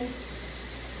cool them.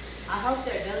 I hope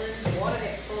they're done. The water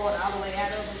has flowed all the way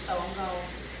out of them, so I'm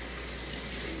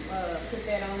gonna put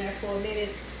that on there for a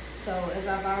minute. So as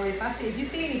I've already, if you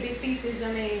see any big pieces, I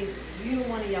mean, you don't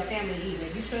want your family eating.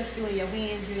 If you trust you in your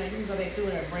hands, you know, you can go back through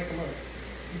it and break them up.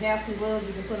 If you have some gloves,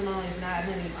 you can put them on. If not,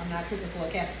 honey, I'm not cooking for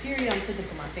a cafeteria, I'm cooking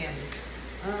for my family.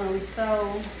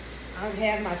 So I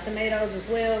have my tomatoes as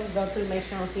well. Go through, make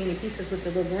sure I don't see any pieces with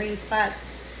the little green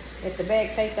spots at the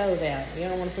back. Take those out. You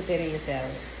don't want to put that in your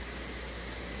salad.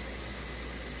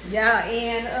 Yeah,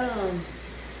 and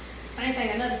same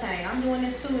thing, another thing. I'm doing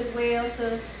this too as well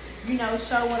to, you know,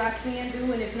 show what I can do.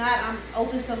 And if not, I'm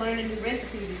open to learning new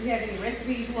recipes. If you have any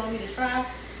recipes you want me to try,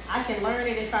 I can learn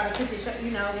it and try to cook it,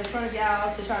 you know, in front of y'all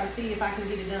to try to see if I can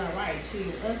get it done right. To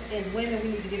us as women,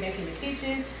 we need to get back in the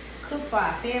kitchen, cook for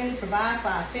our family, provide for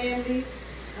our family,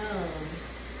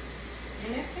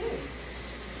 and that's it.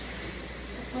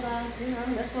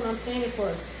 That's what I'm saying for.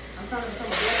 I'm trying to become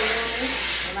a better woman,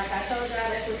 and like I told y'all,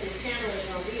 that's what this channel is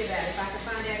gonna be about. If I can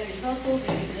find out any hustles,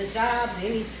 any good jobs,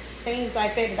 any things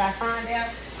like that I find out,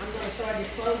 I'm gonna start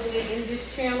disclosing it in this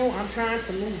channel. I'm trying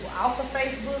to move off of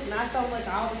Facebook, not so much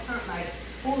all the time, like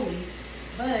fully,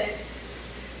 but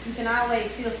you can always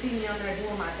still see me on there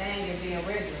doing my thing and being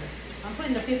regular. I'm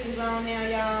putting the pickles on now,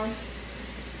 y'all.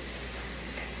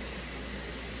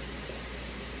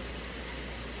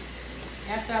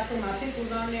 After I put my pickles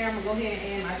on there, I'm gonna go ahead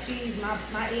and add my cheese. My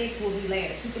eggs will be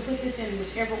last. You can put this in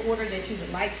whichever order that you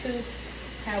would like to.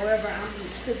 However, I'm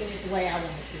cooking it the way I want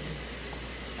to.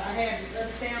 So I have this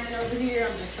other salmon over here.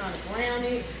 I'm just trying to brown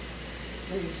it.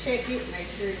 Let me check it, make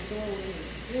sure it's doing what it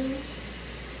needs to do.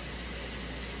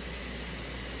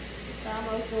 It's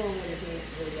almost doing what it needs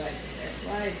to do, right? That's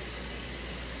right.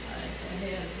 Alright, so I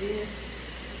have this.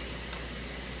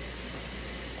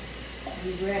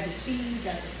 We grab the cheese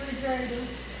out the refrigerator.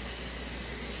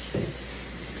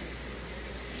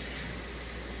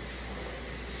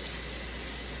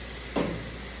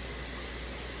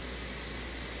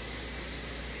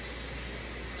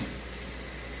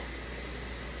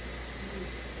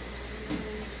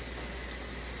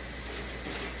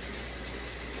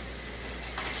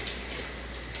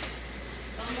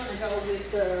 go with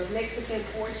the Mexican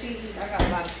four cheese. I got a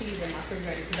lot of cheese in my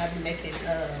refrigerator because I've been making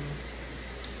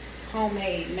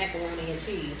homemade macaroni and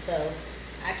cheese. So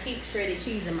I keep shredded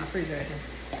cheese in my refrigerator.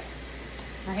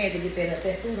 I had to get that up.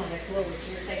 That food on that floor was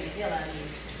irritating the hell out of me.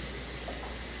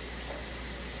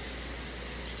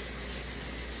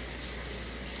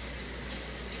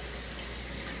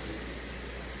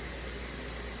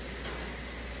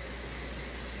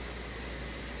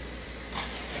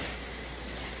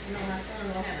 You know, my son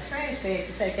don't have a trash bag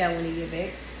to take out when he get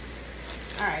back.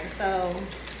 Alright, so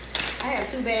I have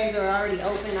 2 bags that are already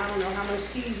open. I don't know how much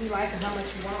cheese you like or how much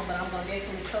you want, but I'm going to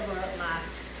definitely cover up my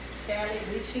salad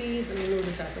with cheese. Let me move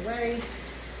this out the way.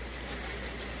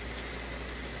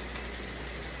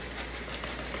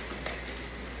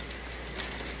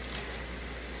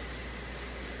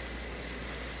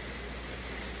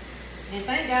 And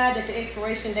thank God that the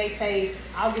expiration date says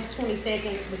August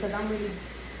 22nd because I'm really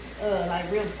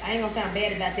real, I ain't gonna sound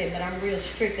bad about that, but I'm real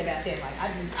strict about that. Like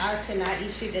I cannot eat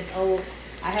shit that's old.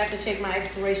 I have to check my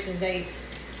expiration dates.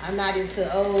 I'm not into,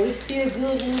 oh, it's still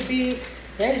good a little bit.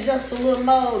 That's just a little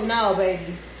mold. No,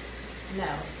 baby. No.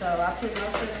 So I put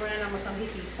most of it around. I'm gonna come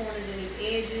hit these corners and these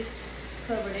edges.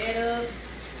 Cover that up.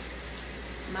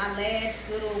 My last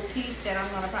little piece that I'm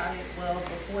gonna probably, well,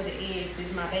 before the eggs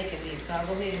is my bacon bits. So I'll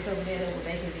go ahead and cover that up with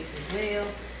bacon bits as well.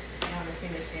 And I'm gonna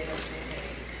finish that up with that egg.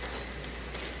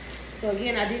 So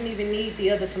again, I didn't even need the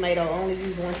other tomato. I only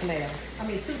used 1 tomato. I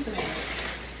mean 2 tomatoes.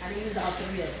 I didn't use all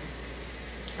 3 of them.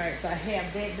 Alright, so I have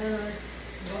that done.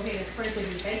 Go ahead and sprinkle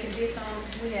these bacon bits on.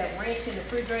 We have ranch in the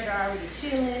refrigerator already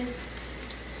chilling.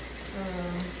 I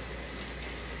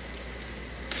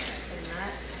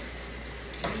cannot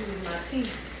use my teeth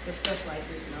for stuff like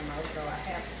this no more, so I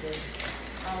have to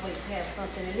always have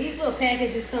something. And these little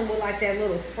packages come with like that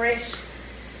little fresh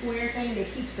square thing that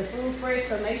keeps the food fresh.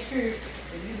 So make sure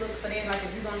if you look for that, like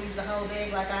if you're gonna use the whole bag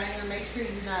like I am, make sure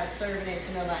you're not serving it to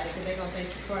nobody because they're gonna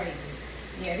think you're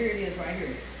crazy. Yeah, here it is right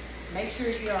here. Make sure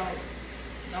you don't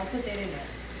put that in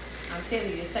there. I'm telling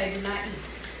you, it say do not eat.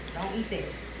 Don't eat that.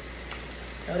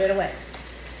 Throw that away.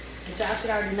 And y'all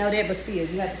should already know that, but still,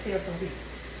 you have to tell some people.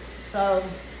 So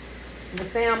the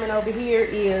salmon over here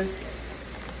is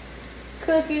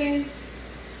cooking,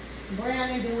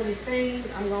 browning, doing its thing.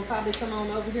 I'm gonna probably come on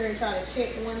over here and try to check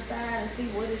one side and see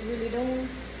what it's really doing.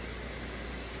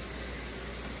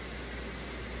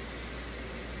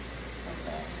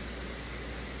 Okay.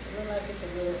 It looks like it's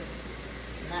a little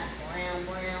not brown,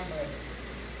 but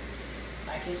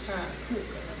like it's trying to cook a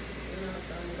little bit, you know.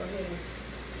 So I'm gonna go ahead and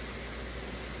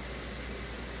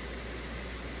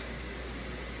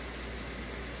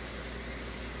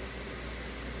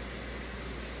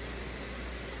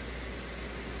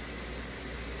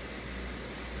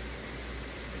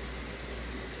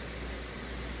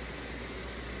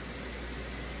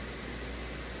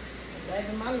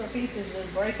my little piece is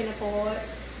just breaking apart.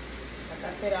 Like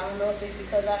I said, I don't know if it's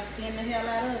because I skinned the hell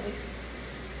out of it,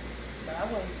 but I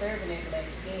wasn't serving it like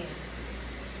skin.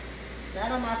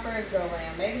 Not on my first go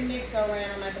round. Maybe next go round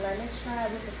I might be like, let's try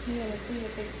it with the skin and see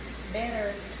if it's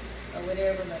better or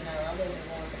whatever. But no, I wasn't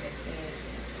going for that skin.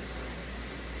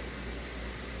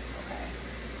 Okay.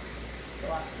 So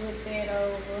I flip that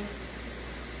over.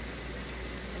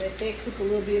 Let that cook a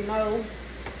little bit more.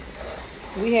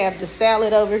 We have the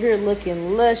salad over here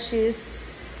looking luscious.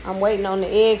 I'm waiting on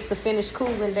the eggs to finish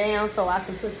cooling down so I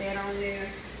can put that on there.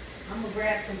 I'm going to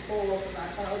grab some foil because I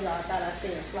told y'all I thought I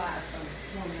seen a fly from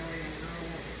swimming around.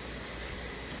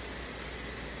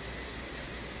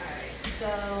 Alright,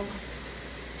 so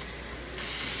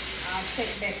I'll check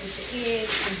back with the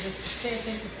eggs in just a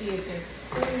second to see if they're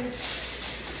cool.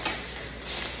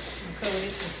 I'm going to cover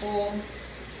this with foil.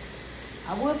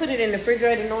 I would put it in the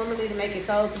refrigerator normally to make it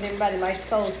cold because everybody likes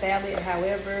cold salad.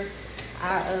 However,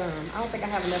 I don't think I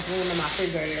have enough room in my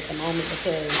refrigerator at the moment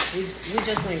because we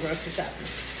just went grocery shopping.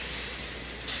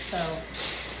 So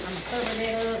I'm gonna cover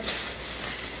that up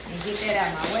and get that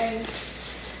out of my way.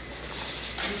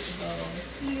 This will go over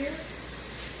here.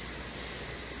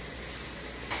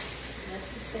 That's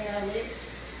the salad.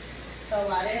 So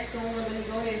while that's going, let me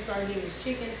go ahead and start getting this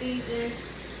chicken seasoned.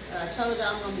 I told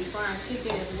y'all I'm going to be frying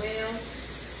chicken as well.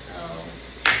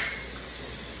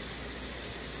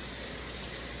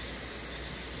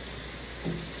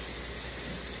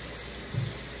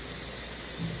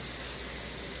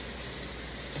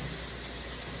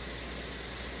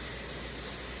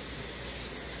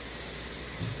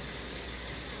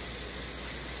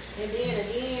 And then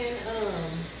again,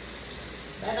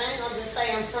 I ain't going to just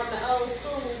say I'm from the old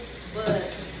school, but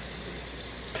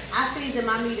I season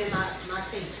my meat in my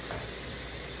sink.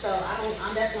 So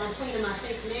that's why I'm cleaning my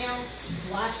sink now.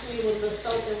 Washing it with a little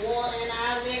soap and water and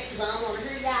all that, because I don't want to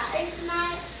hurt y'all. It's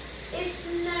not,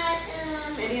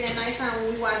 and then at nighttime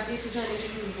when we wash dishes, honey,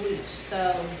 we use bleach.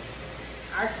 So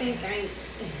our sink ain't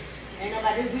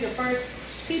nobody, we the first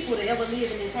people to ever live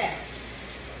in this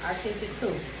house. Our sink is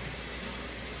cool.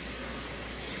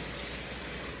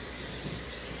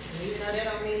 Even though that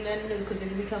don't mean nothing new, because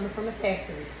it'll be coming from the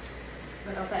factory.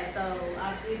 But okay, so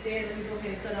I did that. Let me go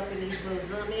ahead and cut up in these little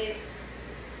drumettes.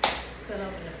 Cut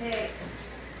up in the pack.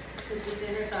 Put this in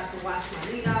here so I can wash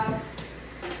my meat off.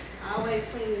 I always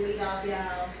clean your meat off,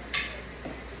 y'all.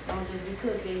 Don't just be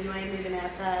cooking. You ain't living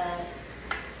outside.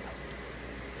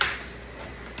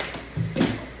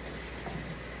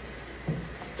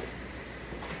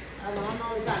 I'm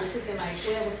only probably cooking like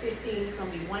 12 or 15. It's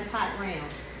going to be one pot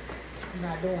round. I'm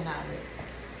not doing all that.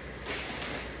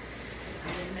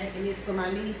 I'm just making this for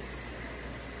my niece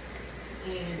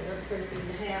and the other person in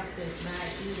the house that's not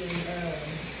eating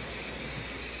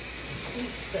sweet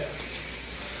stuff.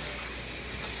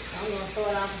 I'm going to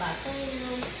start off by cleaning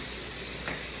them.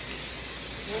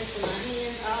 Rinsing my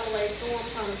hands all the way through. I'm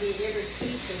trying to get every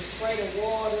piece and spray the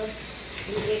water.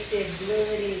 Any excess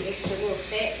blood, any extra little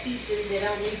fat pieces that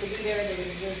don't need to be there that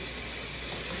is just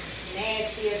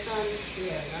nasty or something.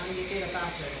 Yeah, I'm going to get that up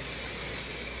off there.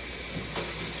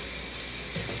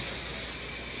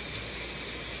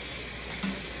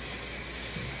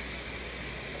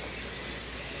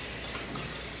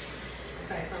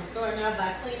 Okay, so I'm starting out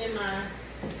by cleaning my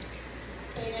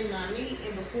meat,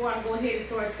 and before I go ahead and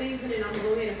start seasoning, I'm gonna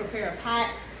go ahead and prepare a pot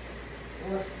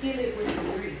or a skillet with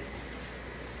some grease.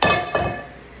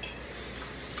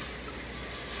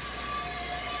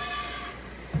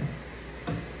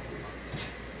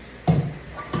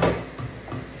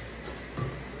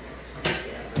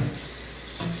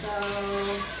 So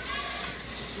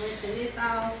rinsing this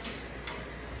off,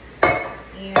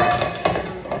 and I'm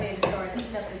gonna go ahead and start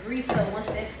heating up the grease. So once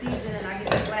that's seasoned and I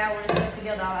get the flour and stuff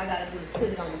together, all I gotta do is put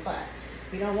it on the fire.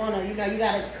 You don't wanna, you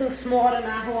gotta cook smarter,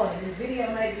 not harder. This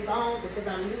video may be long because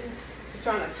I'm new to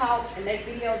trying to talk and make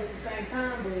videos at the same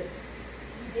time, but you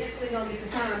definitely gonna get the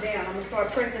time down. I'm gonna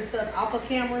start prepping stuff off of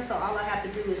camera, so all I have to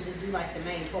do is just do like the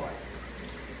main parts.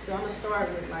 So I'm gonna start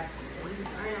with like,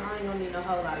 I ain't gonna need a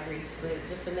whole lot of grease, but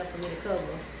just enough for me to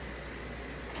cover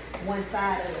one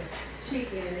side of the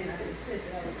chicken, and then I can flip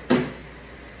it over.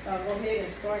 So I'll go ahead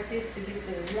and start this to get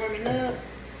it warming up.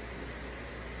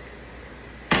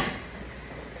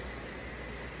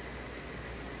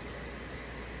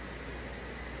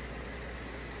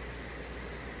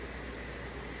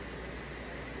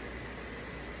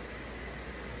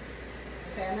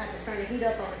 Okay, I'm going to turn the heat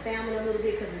up on the salmon a little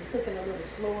bit because it's cooking a little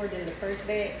slower than the first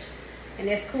batch. And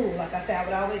that's cool. Like I said, I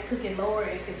would always cook it lower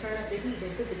and can turn up the heat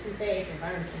and cook it too fast and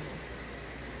burn something.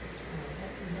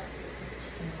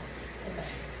 Okay.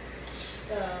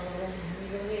 So, let me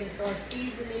go ahead and start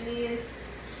seasoning this.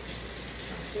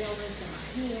 I'm still rinsing my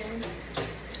hands.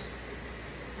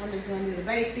 I'm just going to do the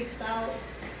basic salt,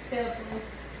 pepper,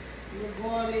 a little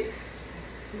garlic,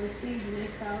 a little seasoning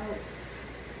salt.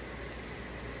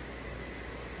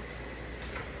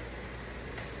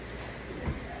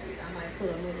 Put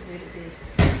a little bit of this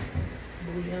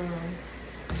bouillon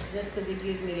just because it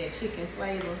gives me that chicken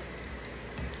flavor.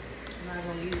 I'm not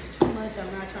going to use too much.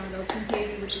 I'm not trying to go too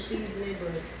heavy with the seasoning,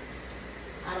 but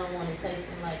I don't want it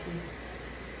tasting like it's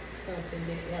something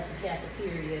that we have the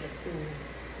cafeteria at a school.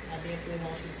 I definitely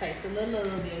want you to taste a little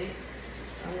love in it.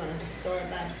 I'm going to start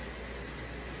by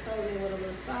coating with a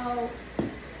little salt, a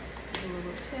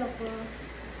little pepper.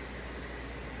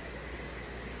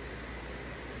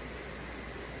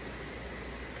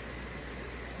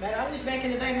 But I wish back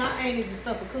in the day my aunties and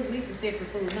stuff would cook me some separate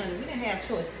food, honey. We didn't have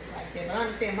choices like that. But I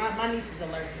understand my niece is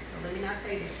allergic, so let me not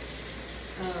say that.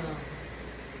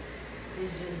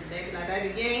 It's just, they be like,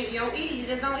 baby, you don't eat it, you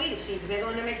just don't eat it. Shit, you better go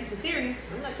in there and make you some cereal.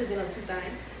 I'm not cooking up two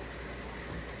things.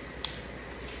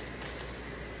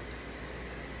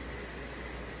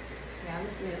 Y'all,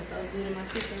 it smells so good in my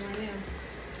kitchen right now.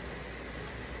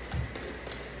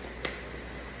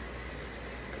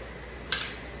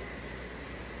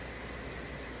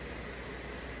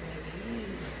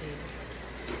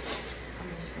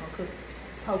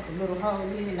 Poke a little hole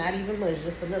in it, not even much,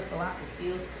 just enough so I can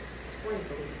still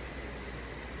sprinkle it.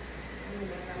 And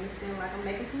that got me smelling like I'm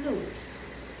making some noodles,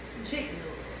 some chicken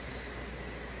noodles,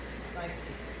 like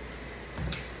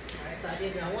that. All right, so I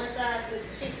did it on one side, flip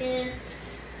the chicken,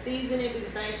 season it, do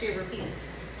the same shit, repeat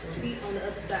on the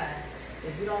other side.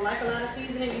 If you don't like a lot of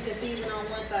seasoning, you can season on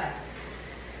one side.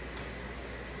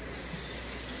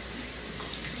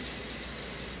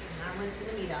 I'm rinsing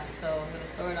the meat off, so I'm gonna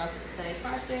start off with the same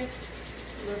process.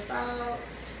 A little salt,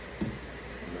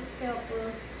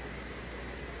 Pepper.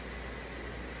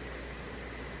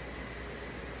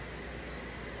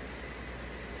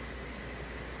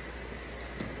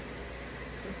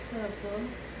 Pepper.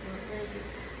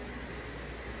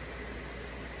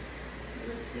 A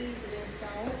little seasoning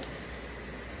salt.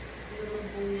 A little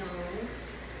bouillon.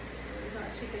 Hot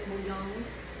chicken bouillon.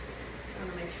 Trying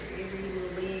to make sure every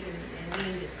little leg and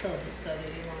wing is covered so that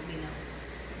there won't be no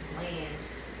bland.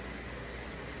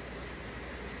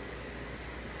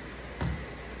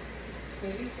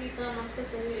 If you see something I'm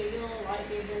cooking with it, you don't like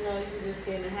it, you know, you can just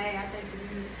tell me, hey, I think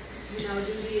you know,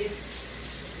 do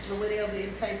this or whatever,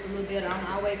 it tastes a little better. I'm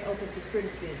always open to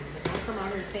criticism. But don't come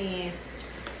out here saying,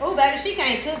 oh, baby, she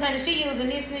can't cook, honey. She using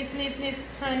this,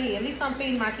 honey. At least I'm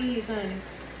feeding my kids, honey.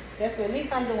 That's what, at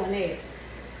least I'm doing that.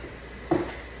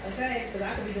 Okay? Because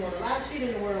I could be doing a lot of shit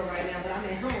in the world right now, but I'm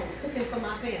at home cooking for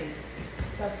my family.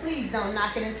 So please don't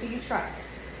knock it until you try it.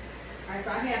 All right,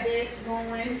 so I have that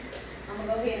going. I'm going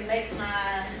to go ahead and make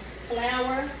my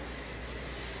flour.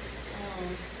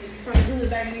 If you're from the hood,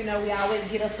 baby, you know we always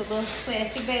get us a little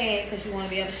plastic bag because you want to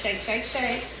be able to shake, shake,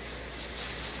 shake.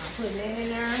 I'm putting that in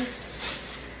there.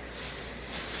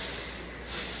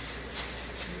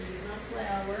 Get my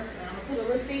flour. And I'm going to put a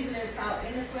little seasoning salt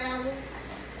in the flour.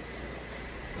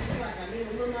 I feel like I need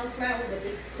a little more flour, but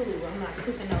this is cool. I'm not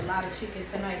cooking a lot of chicken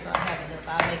tonight, so I have enough.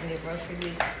 I'll make me a grocery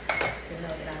list to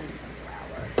know that I need some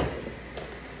flour.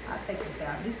 I'll take this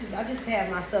out. I just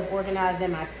have my stuff organized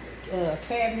in my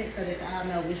cabinet so that I'll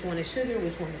know which one is sugar,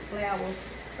 which one is flour.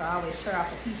 So I always tear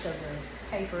off a piece of the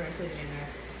paper and put it in there.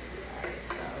 Alright,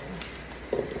 so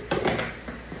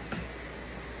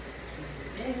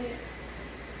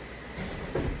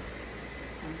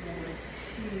I'm going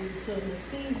to put the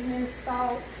seasoning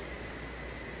salt.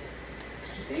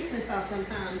 The seasoning salt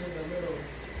sometimes is a little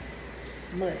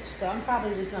much, so I'm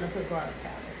probably just going to put garlic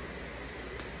powder.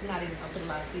 I'm not even going to put a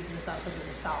lot of seasoning salt because of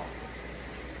the salt.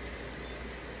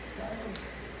 So,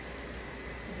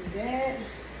 do that.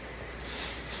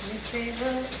 Mix it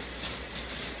up.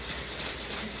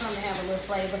 Just trying to have a little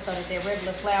flavor so that that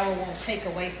regular flour won't take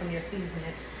away from your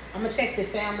seasoning. I'm going to check the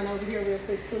salmon over here real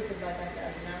quick too because like I said,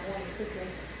 I do not want it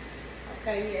cooking.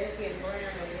 Okay, yeah, it's getting brown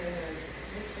over here. Let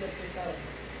me flip this over.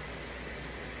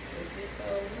 Flip this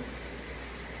over.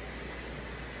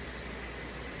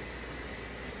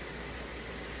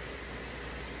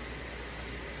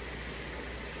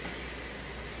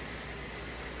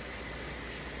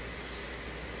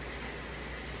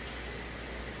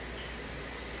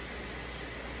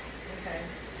 Okay,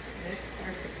 that's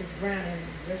perfect. It's browning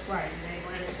just right. It ain't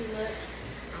browning too much.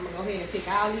 I'm gonna go ahead and pick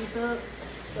all these up,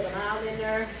 put them all in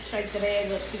there, shake the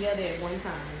bag up together at one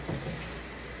time.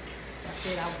 Like I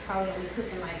said, I was probably only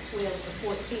cooking like 12 to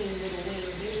 14 little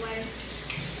wings anyway.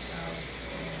 So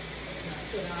I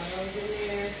put all those in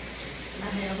there. And I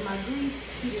have my grease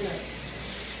heating up.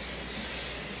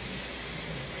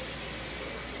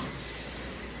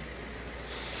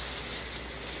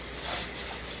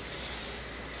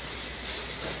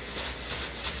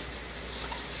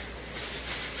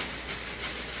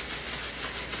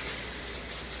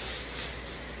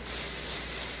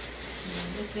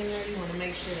 In there, you want to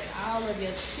make sure that all of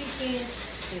your chicken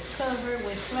is covered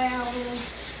with flour.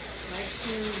 Make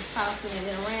sure you're tossing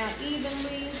it around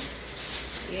evenly.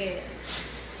 Yes,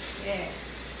 yes.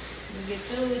 When you get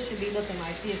through, it should be looking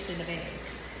like this in the bag.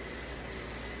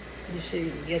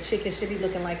 Your chicken should be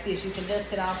looking like this. You can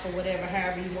dust it off or whatever,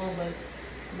 however you want, but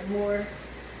the more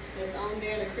that's on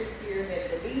there, the crispier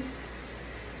that it'll be.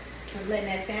 I'm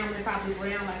letting that salmon probably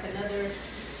brown like another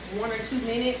 1 or 2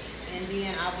 minutes. And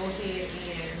then I'll go ahead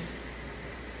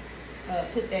and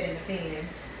put that in the pan.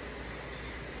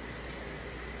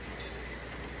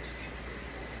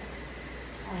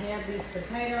 I have these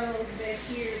potatoes back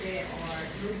here that are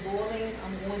through boiling.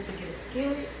 I'm going to get a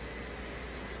skillet.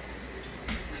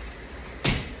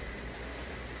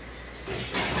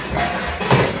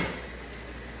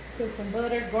 Put some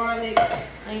butter, garlic,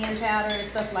 onion powder, and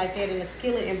stuff like that in the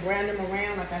skillet and brown them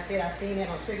around. Like I said, I've seen that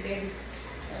on Trick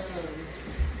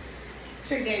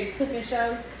Daddy's cooking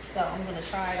show, so I'm gonna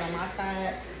try it on my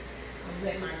side. I'm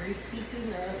letting my grease heat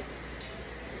up.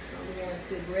 So I'm going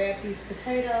to grab these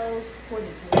potatoes, pour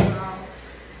this water off.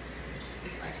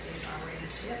 Looks like it's already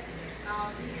chipped and it's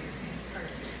soft and everything's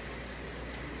perfect.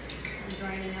 I'm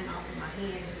draining them off of my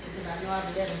hand just because I know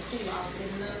I've let them cool off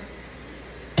good enough.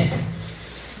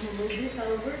 I'm gonna move this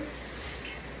over.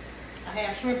 I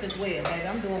have shrimp as well, baby.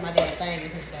 I'm doing my damn thing in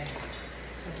here today.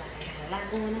 So it's like I got a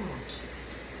lot going on.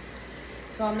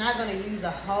 So I'm not gonna use a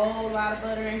whole lot of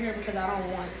butter in here because I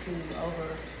don't want to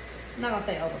I'm not gonna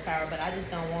say overpower, but I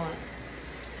just don't want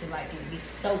to like it be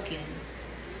soaking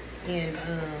in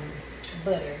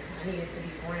butter. I need it to be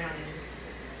browning.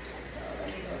 So let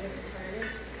me go ahead and turn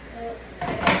this up.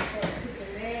 Start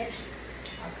cooking that.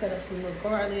 I'll cut up some little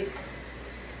garlic.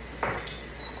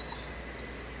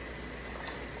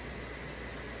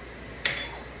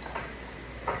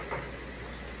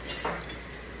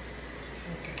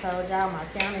 Like I told y'all, my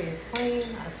counter is clean.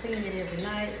 I clean it every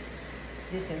night,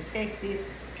 disinfect it,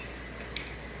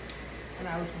 and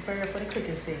I was prepared for the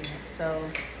cooking segment. So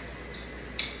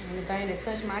anything that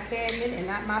touched my cabinet and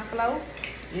not my flow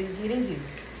is getting used.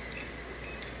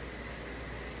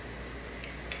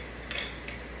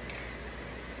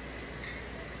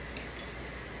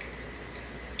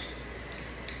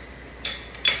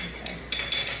 Okay.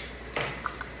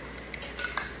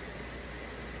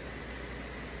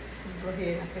 Go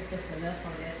ahead, I think that's enough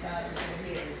on that side. I'm going to go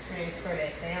ahead and transfer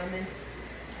that salmon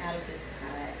out of this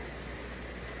pot.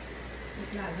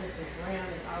 It's not just as brown as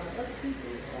all the other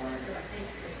pieces are, but I think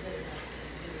it's good enough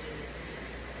to do it.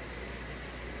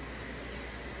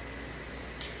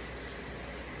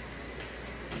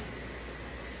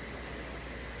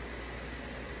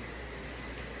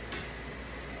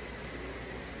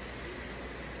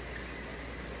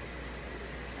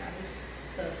 Now this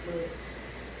stuff looks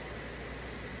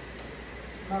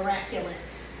miraculous.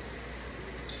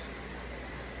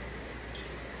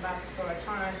 About to start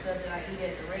trying stuff that I eat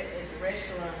at the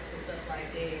restaurants and stuff like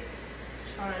that.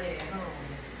 Trying it at home.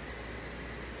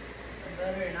 The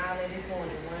butter and all of this going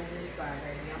in one good spot,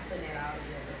 baby. I'm putting it all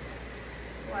together.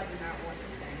 Oh, I do not want to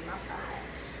stain my pot.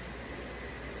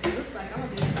 It looks like I'm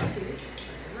gonna be salty this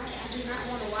time. I do not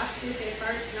want to wash this at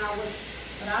first,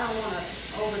 but I don't want to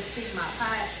overspeak my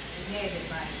pot and have it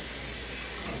like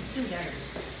too dirty.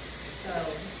 So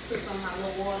put some of my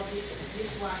little water,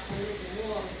 dishwasher liquid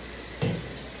water.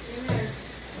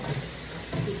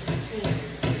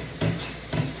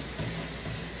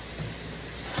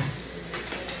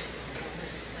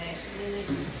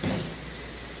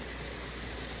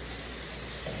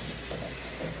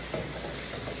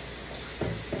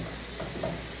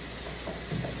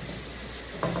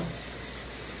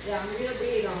 Yeah, I'm real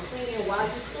big on cleaning while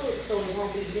you cook, so it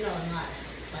won't be, not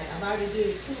like I've already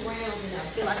did 2 rounds, and I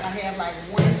feel like I have like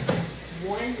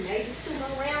one, maybe 2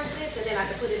 more rounds of this, and then I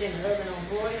can put it in the oven on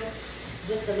broil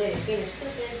just to let it finish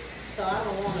cooking. So I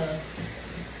don't want to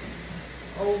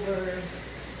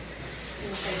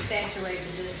saturate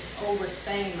and just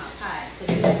overstain my pot.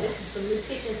 Because this is the new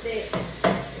kitchen set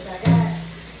that I got,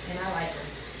 and I like them.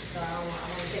 So I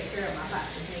want to take care of my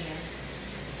pots and pans.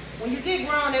 When you get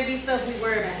grown, there be stuff we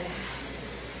worry about.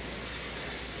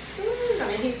 I'm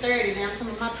gonna hit 30 now. Some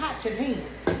of my pots and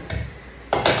pans.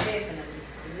 Definitely.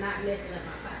 I'm not messing up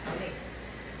my pots and pans.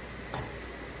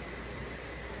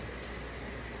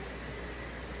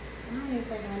 I don't even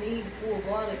think I need full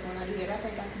garlic when I do that. I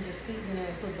think I can just season it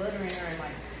and put butter in there and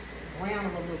like brown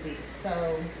them a little bit. So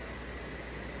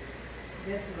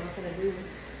that's what I'm gonna do.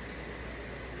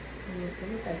 Let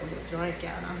me take a little drink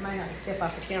out. I might have to step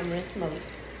off the camera and smoke.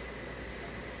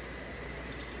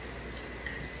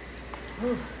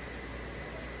 Whew.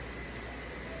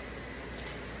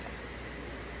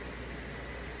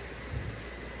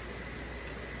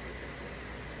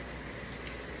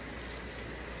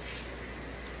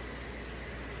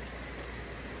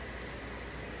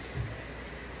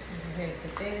 Go ahead and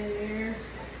put that in there.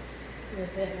 Let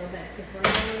that go back to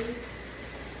brown.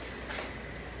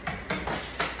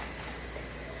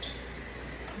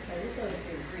 Okay, this one is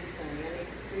grease, honey. I need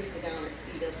this grease to go and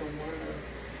speed up and warm up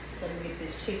so we get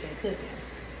this chicken cooking.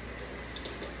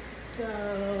 So,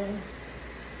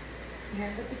 you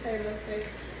have the potatoes right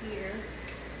here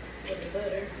with the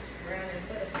butter, browning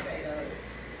for the potatoes.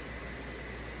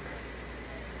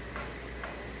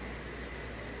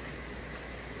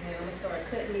 And I'm going to start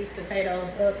cutting these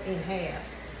potatoes up in half.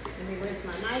 Let me rinse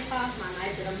my knife off, my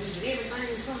knife that I'm using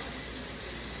everything from.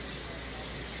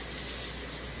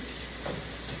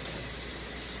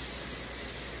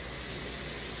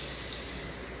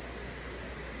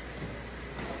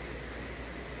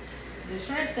 The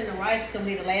shrimps and the rice can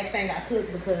be the last thing I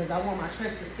cook because I want my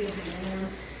shrimp to still be warm,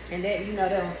 and that that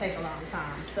don't take a long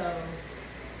time. So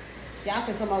y'all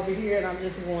can come over here, and I'm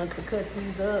just going to cut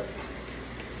these up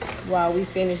while we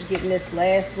finish getting this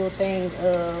last little thing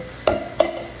of. Let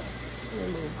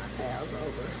me move my towels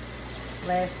over.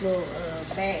 Last little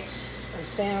batch of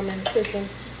salmon cooking.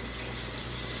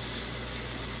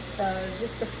 So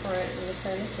just the front, we'll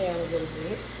turn this down a little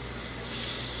bit.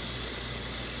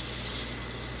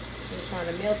 I'm trying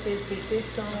to melt this, get this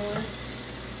going.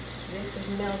 This is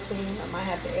melting. I might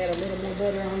have to add a little more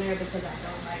butter on there because I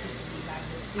don't like it to be like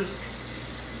this thick.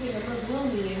 It's a little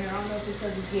gloomy in here. I don't know if it's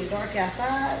because it's getting dark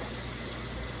outside.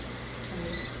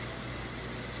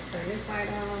 Turn this light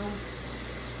on.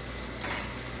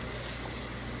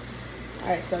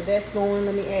 Alright, so that's going.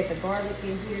 Let me add the garlic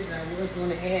in here that I was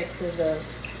going to add to the,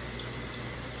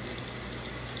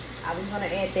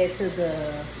 that to the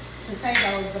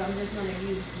potatoes, but I'm just going to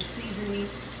use the seasoning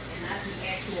and not the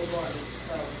actual garlic.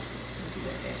 So, let's do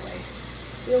it that way.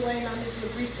 Still waiting on this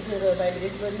little grease to put up, baby.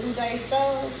 This little new day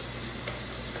stove.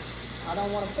 I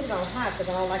don't want to put it on high because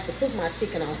I don't like to cook my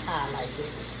chicken on high like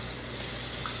this.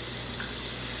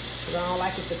 Because I don't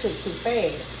like it to cook too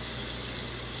fast.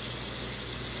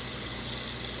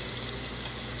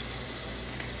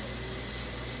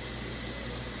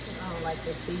 I don't like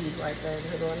the seed right there.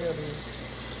 Here go another one.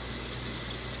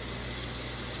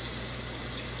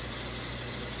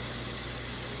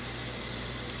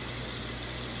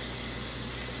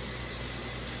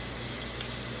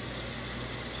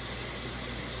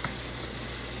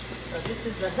 So this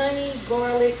is the honey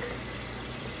garlic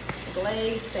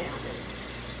glazed salmon.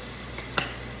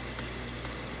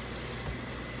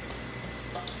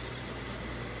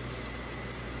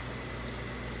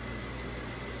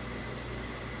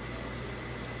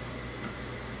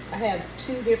 I have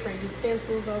two different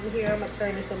utensils over here. I'm gonna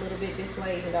turn this a little bit this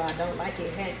way, even though I don't like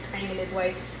it hanging this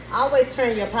way. Always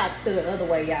turn your pots to the other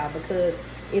way, y'all, because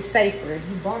it's safer. If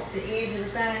you bump the edge of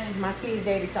the thing, my kid's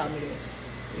daddy taught me that.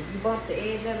 If you bump the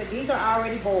edge of it, these are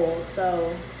already boiled.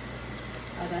 So,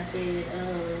 like I said,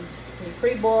 you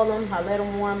pre-boil them. I let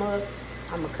them warm up.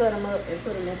 I'm gonna cut them up and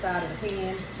put them inside of the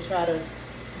pan to try to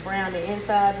brown the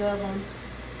insides of them.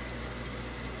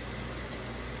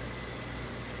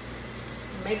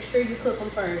 Make sure you cook them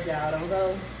first, y'all. Don't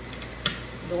go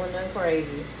doing nothing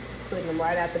crazy. Putting them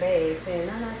right out the bag. Saying,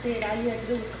 no, I said all you have to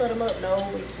do is cut them up. No,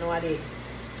 bitch, no, I didn't.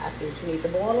 I said you need to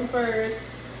boil them first.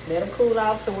 Let them cool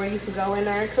off to where you can go in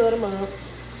there and cut them up.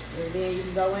 And then you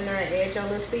can go in there and add your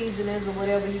little seasonings or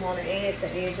whatever you want to add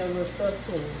your little stuff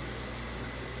to them.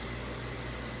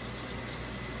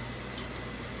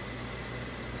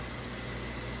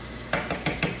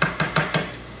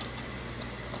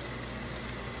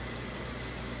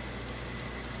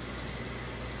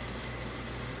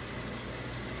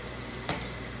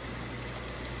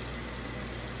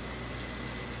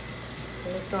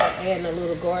 Start adding a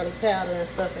little garlic powder and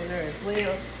stuff in there as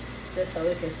well, just so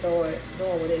it can start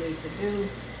doing what it needs to do.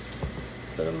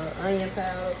 Put a little onion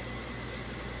powder.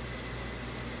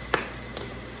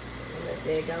 Let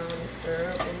that go and stir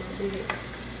up a little bit.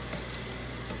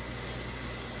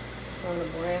 On the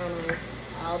brown on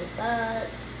all the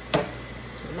sides. I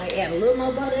might add a little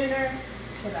more butter in there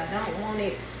because I don't want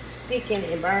it sticking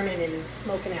and burning and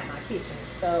smoking out my kitchen.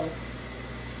 So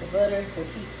the butter will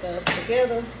keep stuff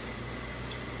together.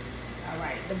 All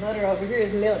right, the butter over here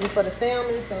is melting for the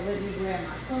salmon, so let me grab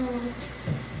my tongs.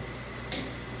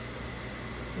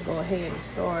 Go ahead and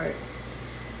start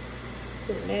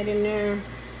putting that in there.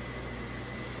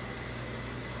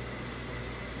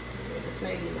 This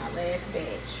may be my last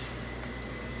batch.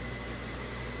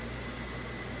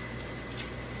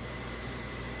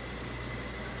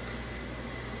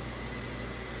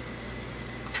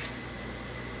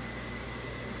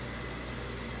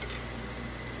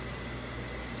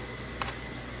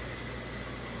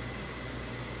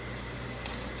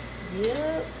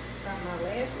 Yep, got my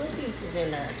last little pieces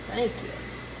in there. Thank you.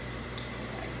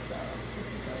 Okay, so put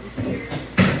this over here.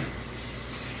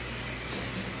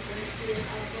 Let's get it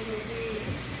off a little bit.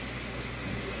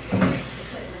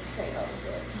 Put my potatoes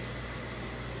up.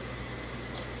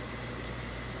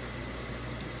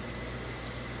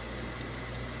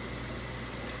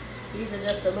 These are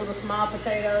just the little small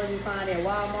potatoes you find at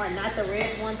Walmart, not the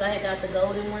red ones. I had got the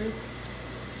golden ones.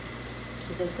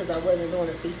 Just because I wasn't doing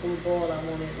a seafood boil, I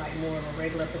wanted like more of a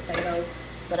regular potato.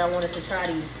 But I wanted to try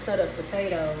these cut up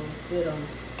potatoes with them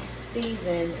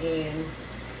seasoned and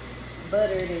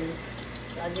buttered and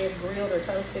I guess grilled or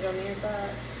toasted on the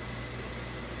inside.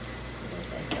 I'm gonna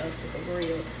say toasted or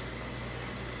grilled.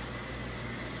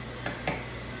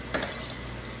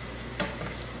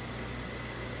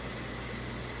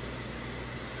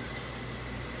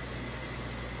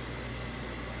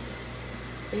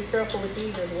 Be careful with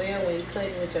these as well when you're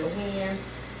cutting with your hands.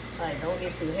 Like, don't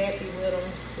get too happy with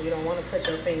them. You don't want to cut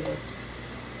your finger.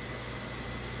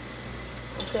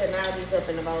 I'm cutting all these up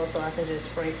in the bowl so I can just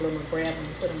sprinkle them and grab them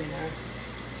and put them in there.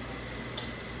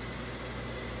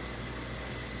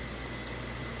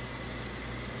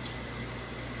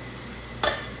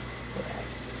 Okay.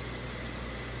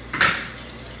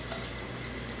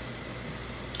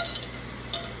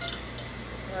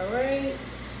 All right.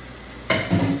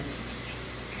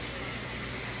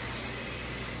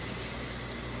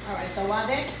 Alright, so while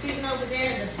that's sitting over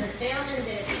there, the salmon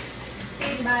that's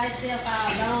sitting by itself,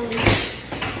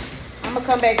 I'm gonna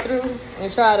come back through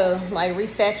and try to like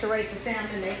resaturate the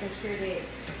salmon, making sure that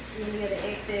any of the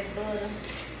excess butter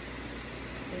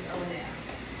is on there.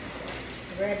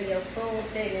 Grab your spoon,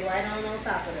 set it right on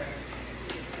top of there.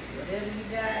 Whatever you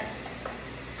got.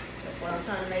 That's what I'm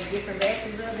trying to make different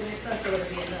batches of it and stuff, so it'll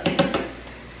be enough.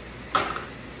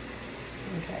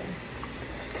 Okay.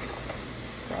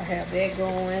 So I have that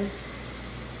going.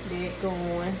 That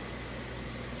going.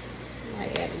 I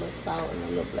might add a little salt and a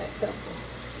little black pepper.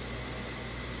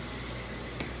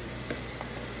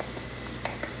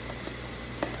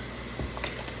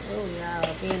 Oh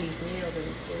y'all, being these nails are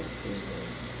still seasoning.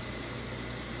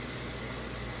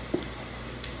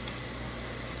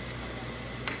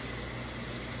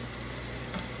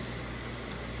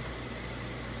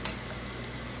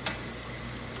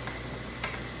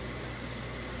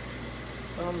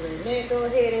 So I'm letting that go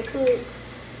ahead and cook.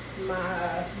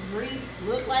 My grease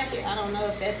look like it. I don't know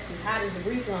if that's as hot as the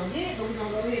grease gonna get, but we're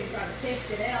gonna go ahead and try to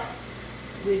test it out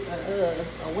with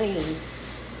a wing.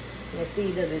 Let's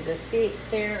see, does it just sit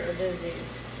there or does it?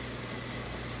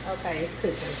 Okay, it's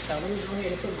cooking. So let me go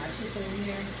ahead and put my chicken in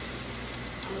here.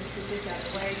 I'm gonna put this out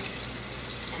the way,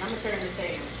 and I'm gonna turn this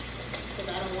down because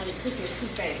I don't want it cooking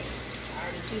too fast. I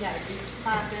already see how the grease is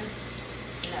popping.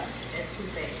 No, that's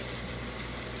too fast.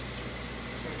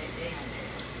 Turn it down there.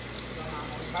 I'm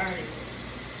almost burning it.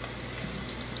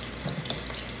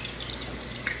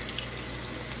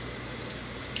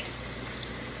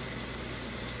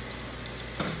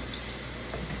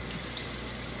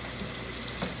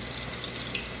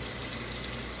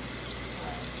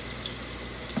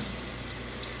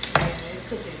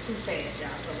 Cooking too fast,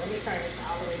 y'all. So let me turn this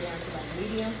all the way down to like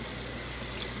medium.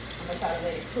 I'm gonna try to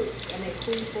let it cook and then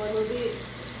cool for a little bit,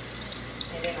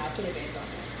 and then I'll put it back on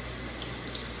there.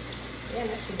 Yeah,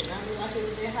 that shit did not look like it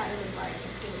was that hot. It was like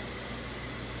it's cool.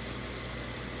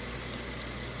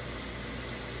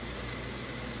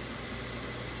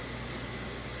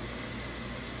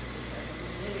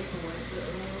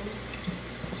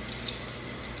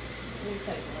 Let me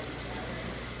take one.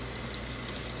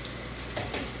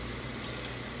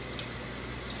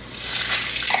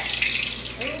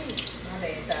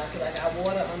 Y'all, because I got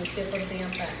water on the tip of the damn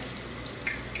thing.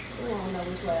 Ooh, I don't know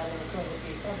which way I want to come with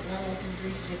this. I do not want this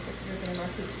grease dripping in my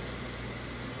kitchen.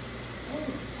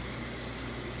 Ooh.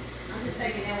 I'm just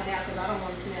taking that one out because I don't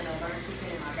want to smell no burnt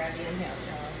chicken in my goddamn house,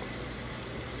 y'all.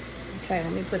 Okay,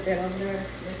 let me put that over there.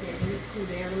 Let that grease cool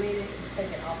down a minute and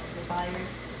take it off of the fire.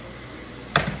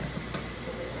 So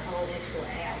let the whole actual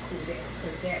owl cool down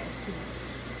because that was too much.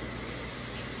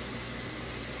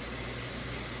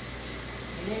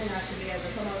 And then I should be able to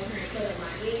come over here and cut up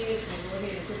my eggs and go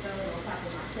ahead and put those on top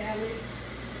of my salad.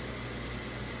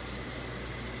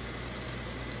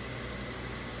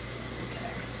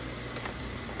 Okay.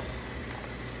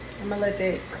 I'm gonna let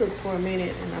that cook for a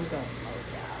minute and I'm gonna smoke,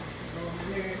 y'all. Oh, my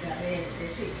nerves got bad with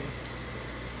that chicken.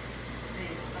 I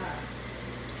ain't gonna lie.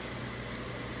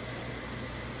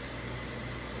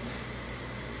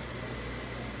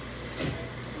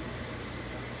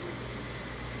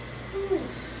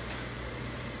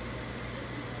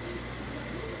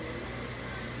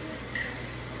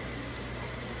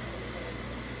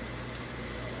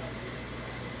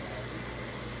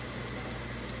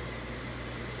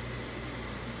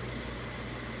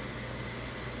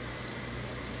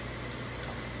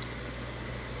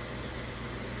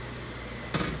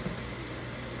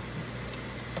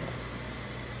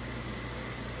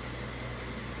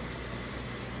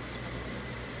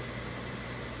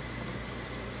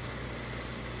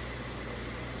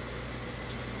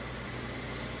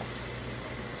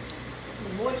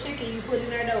 More chicken you put in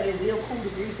there though, it will cool the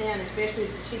grease down, especially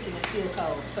if the chicken is still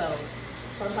cold. So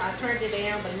I turned it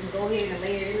down, but you can go ahead and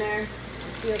lay it in there.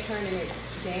 I'm still turning it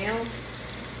down,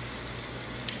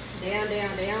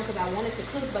 because I want it to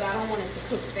cook, but I don't want it to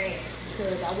cook fast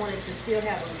because I want it to still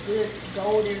have a good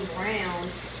golden brown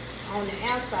on the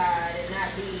outside and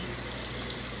not be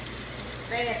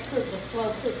fast cooked but slow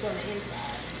cooked on the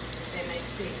inside. If that makes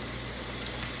sense.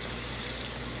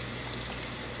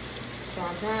 So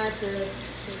I'm trying to,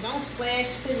 don't splash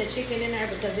putting the chicken in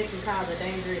there because it can cause a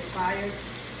dangerous fire.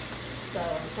 So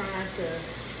I'm trying to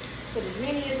put as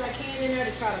many as I can in there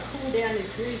to try to cool down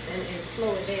this grease and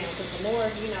slow it down. Because the more,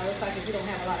 you know, it's like if you don't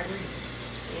have a lot of grease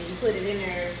and you put it in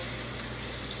there,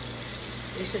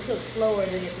 it should cook slower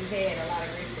than if you had a lot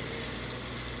of grease in there.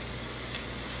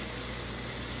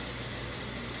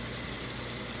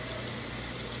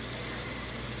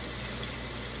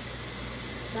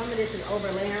 Some of this is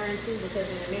over layering too because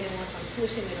in a minute once I'm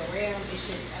swishing it around, I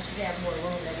should have more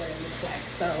room than what it looks like.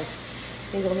 So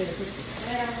I'm gonna go ahead and put the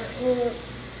flour up.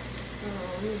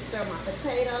 Let me stir my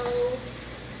potatoes.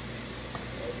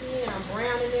 Again, I'm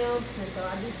browning them, and so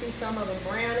I do see some of them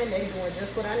browning. They're doing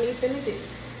just what I need them to do.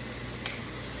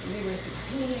 Let me rinse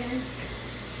my hands.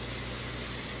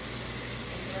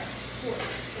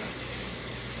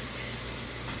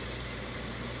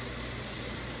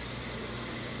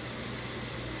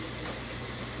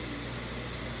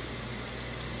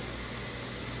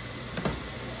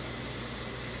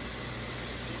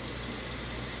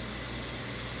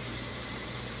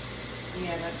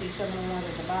 Yeah, I see some of the ones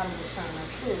at the bottom was trying to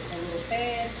cook a little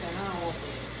fast, and I don't want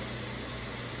that.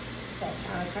 So I'm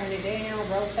trying to turn it down,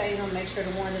 rotate them, make sure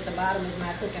the ones at the bottom is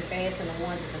not cooking fast, and the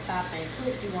ones at the top ain't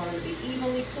cooked. You want them to be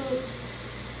evenly cooked.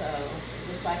 So it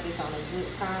looks like it's on a good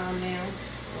time now,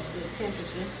 a good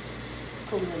temperature. It's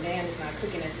cooling down, it's not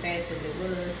cooking as fast as it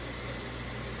was.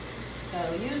 So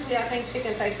usually I think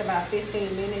chicken takes about 15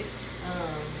 minutes.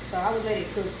 So I would let it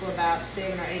cook for about 7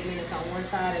 or 8 minutes on one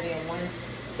side, and then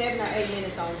 7 or 8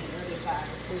 minutes on the other side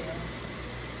as well.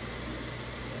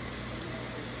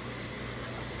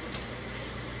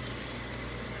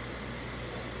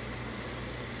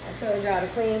 I told y'all to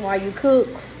clean while you cook.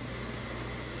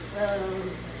 I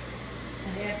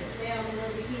have the salmon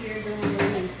over here doing what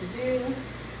it needs to do.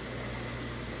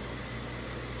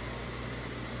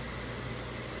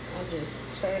 I'm just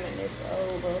turning this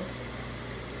over.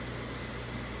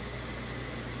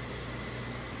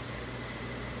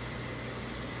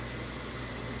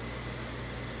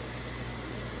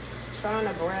 Trying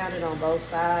to brown it on both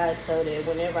sides so that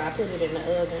whenever I put it in the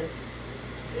oven,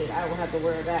 I don't have to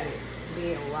worry about it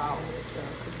being raw and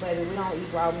stuff. Because, baby, we don't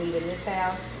eat raw meat in this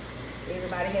house.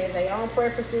 Everybody has their own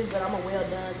preferences, but I'm a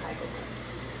well-done type of one.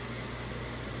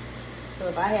 So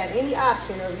if I have any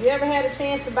option, or if you ever had a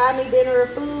chance to buy me dinner or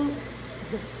food,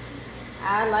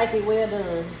 I like it well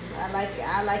done. I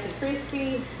like it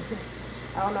crispy.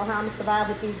 I don't know how I'm going to survive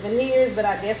with these veneers, but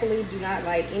I definitely do not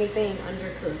like anything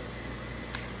undercooked.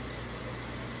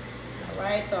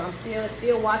 Right, so I'm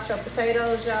still watch your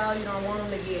potatoes, y'all. You don't want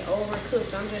them to get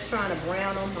overcooked. I'm just trying to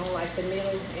brown them on like the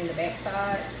middle and the back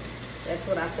side. That's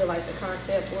what I feel like the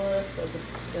concept was. So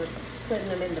the putting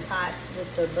them in the pot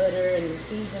with the butter and the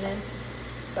seasoning.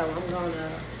 So I'm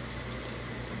gonna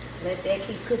let that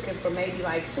keep cooking for maybe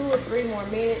like 2 or 3 more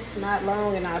minutes, not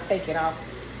long, and I'll take it off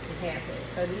and have it.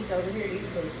 So these over here, these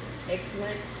look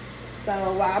excellent.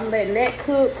 So while I'm letting that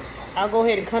cook, I'll go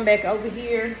ahead and come back over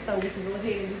here so we can go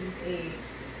ahead and do these eggs.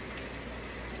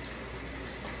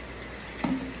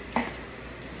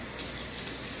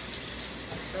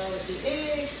 So with the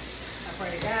eggs, I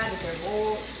pray to God that they're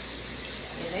boiled,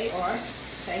 and they are.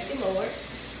 Thank you, Lord.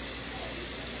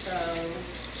 So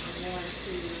I'm going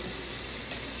to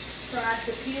try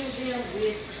to peel them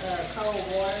with cold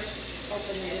water,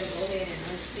 hoping that it'll go ahead and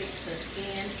unstick the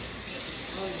skin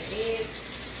on the eggs.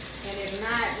 And if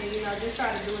not, then, you know, just try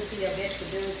to do it to your best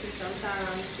ability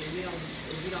sometimes. If you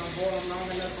don't boil them long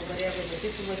enough or whatever, but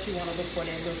this is what you want to look for,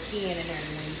 that little skin in there. And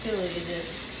when you peel it, it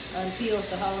just unpeels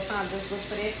the whole time. Just look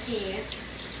for that skin.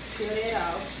 Peel that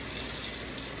off.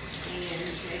 And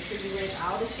make sure you rinse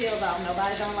all the shells out.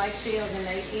 Nobody don't like shells in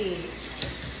their eggs.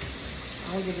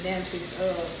 I don't give a damn if it's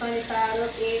sunny side up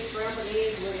eggs, scrambled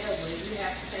eggs, whatever. You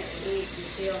have to take the eggs and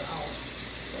shells off.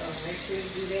 So make sure you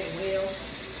do that well.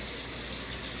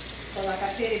 So like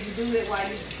I said, if you do it while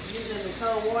you're using the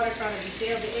cold water trying to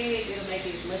deshell the egg, it'll make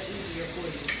it much easier for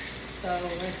you. So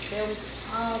rinse them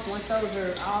off. Once those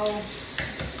are all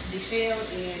deshelled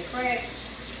and cracked,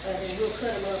 then we'll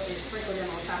cut them up and sprinkle them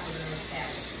on top of the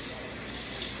salad.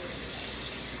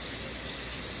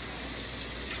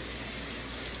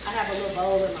 I have a little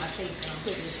bowl in my sink that I'm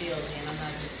putting the shells in. I'm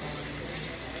not just throwing them in.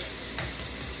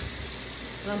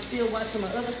 I'm still watching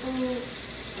my other food.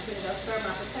 I'm going to go stir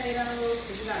my potatoes,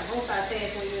 because you got to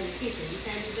multitask when you're in the kitchen. You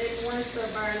can't just let one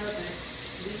stuff burn up and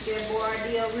be Chef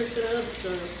Boyardee over to the other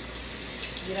stuff.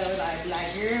 You know, like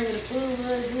girl, when the food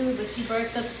was good, but she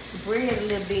burnt up the bread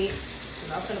a little bit.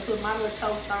 So I'm going to put my little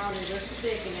toast on in just a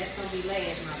second. That's going to be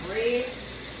last. My bread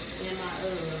and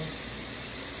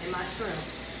my shrimp.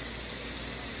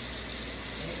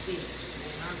 That's it.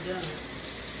 And I'm done.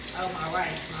 Oh, my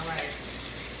rice. I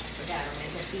forgot to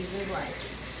make a seasoned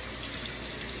rice.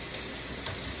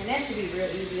 And that should be real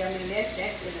easy. I mean, that's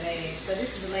in the bag. So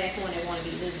this is the last one that want to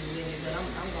be living with me, but I'm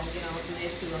going to get on to that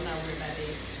too. I'm not worried about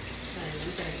this.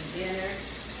 We're going to eat dinner.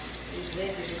 It's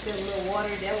left. If it's still a little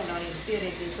water, that one don't even feel that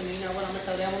good. So you know what? I'm going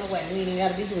to throw that one away. We ain't got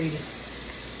to be greedy.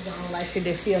 I don't like shit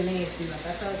that feel nasty. Like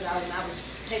I told y'all when I was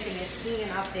taking that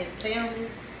skin off that salmon,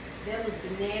 that was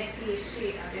the nastiest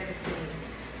shit I've ever seen.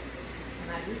 And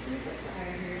I do see some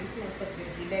fire here. This motherfucker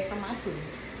gonna get back on my food.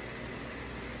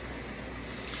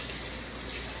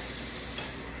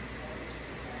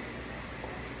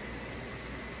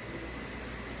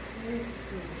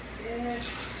 Yeah.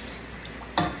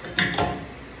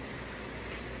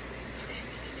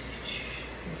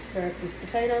 Stir up these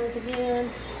potatoes again.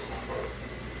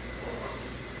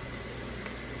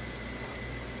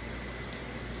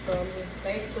 So I'm just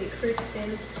basically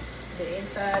crisping the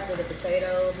insides of the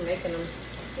potatoes, making them,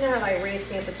 you know how like red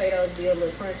skin potatoes be a little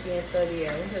crunchy and stuff?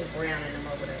 Yeah, I'm just browning them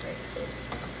over there basically.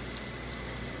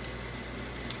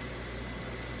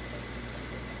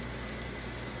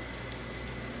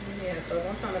 Yeah, so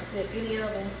I'm trying to flip any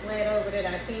of them flat over that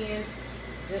I can,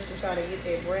 just to try to get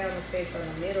that brown effect on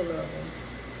the middle of them.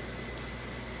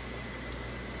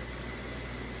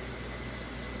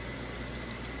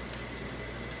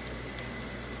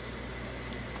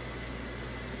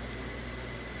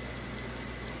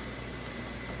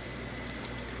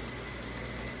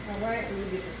 Alright, we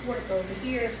get the fork over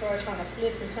here and start trying to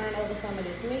flip and turn over some of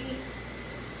this meat.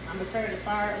 I'm going to turn the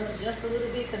fire up just a little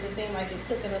bit because it seems like it's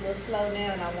cooking a little slow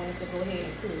now and I want it to go ahead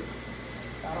and cook.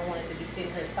 So I don't want it to be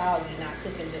sitting here soggy, not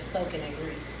cooking, just soaking in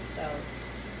grease. So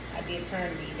I did turn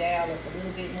the dial up a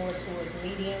little bit more towards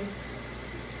medium.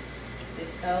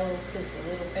 This stove cooks a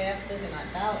little faster than I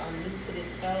thought. I'm new to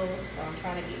this stove, so I'm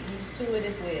trying to get used to it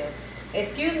as well.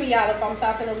 Excuse me, y'all, if I'm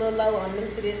talking a little low. I'm new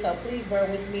to this, so please bear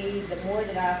with me. The more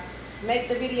that I make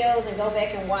the videos and go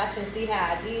back and watch and see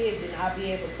how I did, then I'll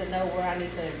be able to know where I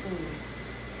need to improve.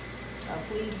 So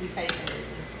please be patient with me.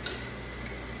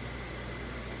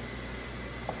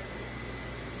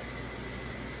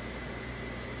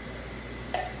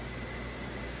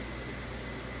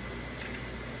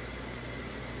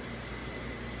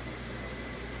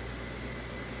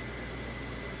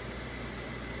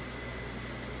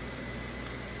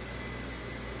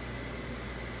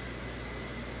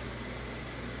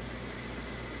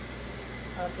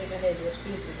 I think I had just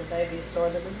flipped it, but baby, it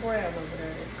started to brown over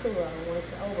there. It's cool. I don't want it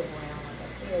to over brown, like I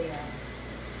tell y'all.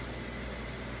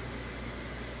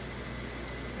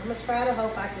 I'm going to try to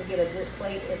hope I can get a good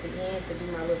plate at the end to do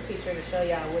my little picture to show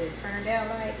y'all what it turned out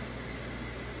like.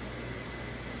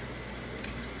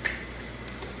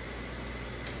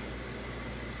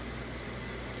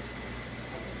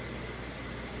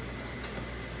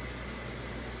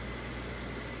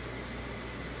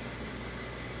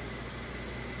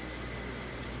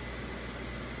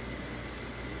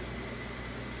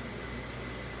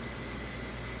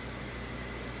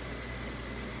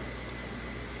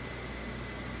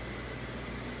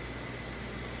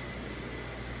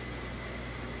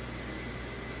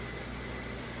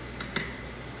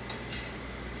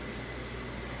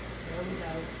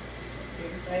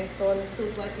 Everything's starting to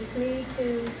cook like it's need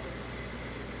to.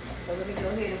 So let me go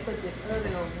ahead and put this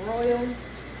oven on broil.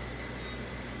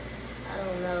 I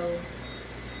don't know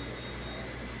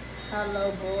how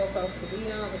low broil supposed to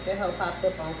be on, but that hoe popped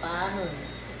up on 500.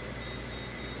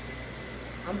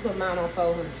 I'm putting mine on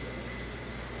 400.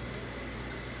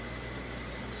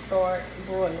 Start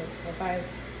broiling, okay?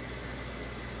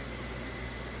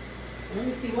 Let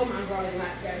me see what my garlic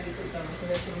knots got to be cooked on, because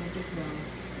that's what I'm going to cook on.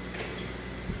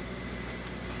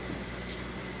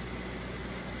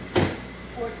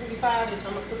 425, which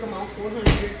I'm going to cook them on 400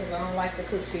 because I don't like to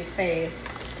cook shit fast.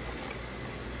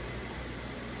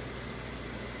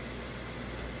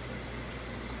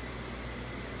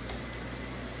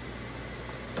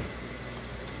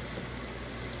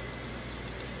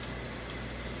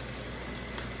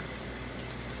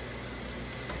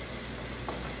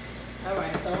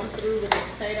 Alright, so I'm through with the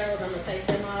potatoes. I'm going to take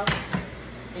them off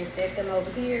and set them over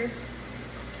here.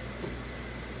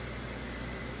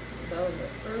 Those are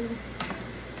through.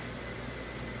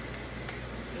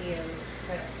 Yeah,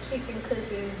 chicken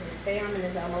cooking. The salmon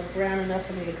is almost brown enough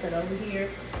for me to cut over here.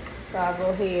 So I'll go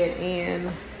ahead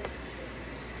and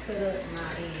cut up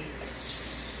my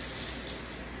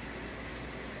eggs.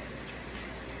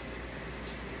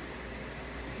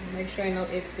 Make sure ain't no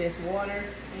excess water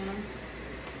in them.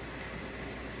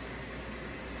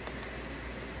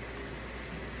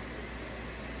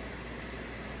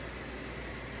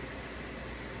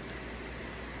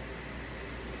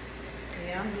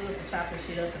 I'm good for chopping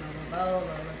shit up in a little bowl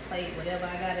or a little plate, whatever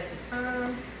I got at the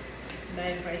time.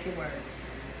 Baby, make it work.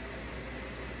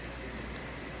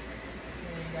 It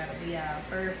ain't gotta be all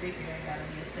perfect. It ain't gotta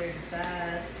be a certain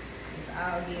size. It's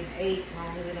all getting ate, as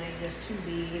long as it ain't just too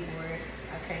big where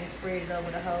I can't spread it over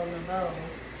the whole little bowl.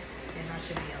 Then I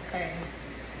should be okay.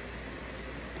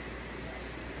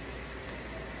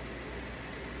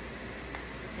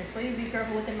 And please be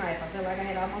careful with the knife. I feel like I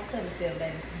had almost cut myself,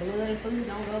 baby. Blood and food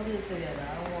don't go good together.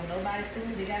 I don't want nobody's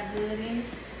food that got blood in it.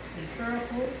 Be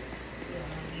careful. You know,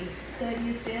 when you cutting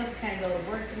yourself, you can't go to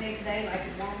work the next day like you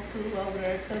want to over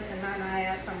there cussing Nana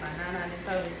out. Talking about Nana and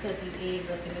told you to cut these eggs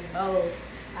up in the bowl.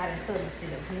 I done put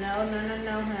myself. No, no, no,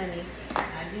 no, honey.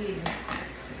 I didn't.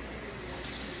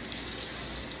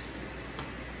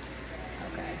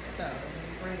 Okay, so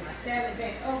bring my salad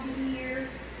back over here.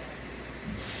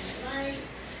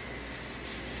 Lights.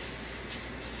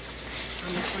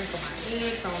 I'm gonna sprinkle my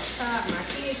eggs on top. My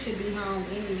kids should be home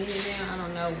any minute now. I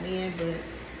don't know when, but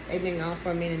they've been gone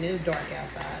for a minute. It's dark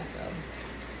outside, so.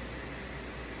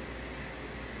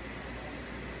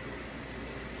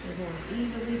 Just want to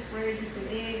evenly spread you some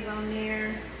eggs on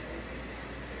there.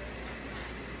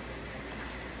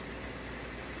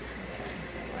 Okay,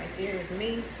 right there is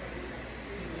me.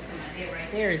 That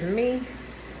right there is me.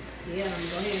 Yeah, I'm gonna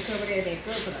go ahead and cover that back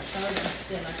up because I told you I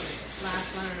still like a fly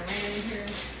flying around in here.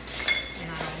 And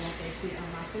I don't want that shit on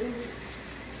my food.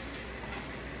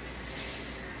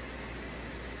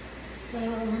 So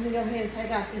let me go ahead and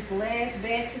take out this last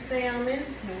batch of salmon.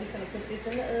 And we're gonna put this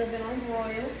in the oven on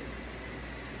broil.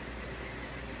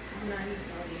 I'm not even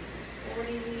gonna get too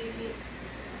sporty with it.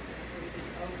 So I'm gonna put this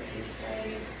over this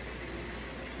way.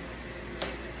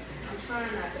 I'm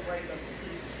trying not to break up the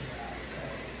pieces, y'all. So.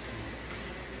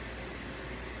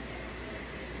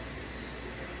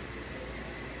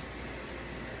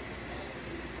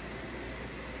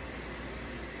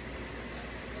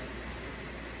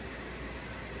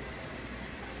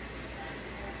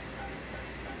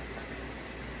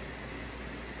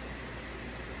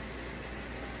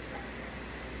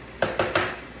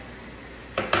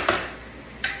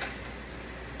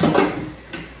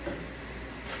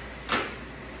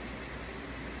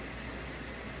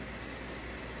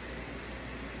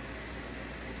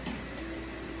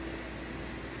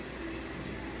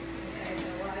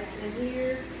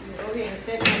 Here, go ahead and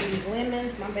set some of these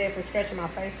lemons. My bad for scratching my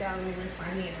face, y'all. Let me rinse my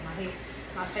hand and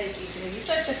my face itchy. When you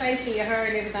touch your face and your hair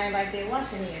and everything like that,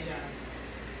 wash your hands,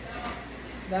 y'all.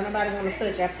 Don't nobody want to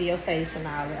touch after your face and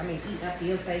all that. I mean, eat after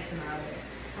your face and all that.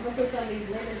 I'm gonna put some of these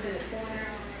lemons in the corner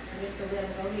just to let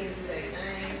them go ahead and do their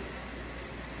thing.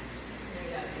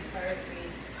 They gotta be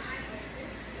perfect.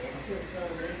 I'll put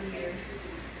some right here.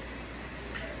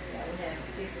 Yeah, we have a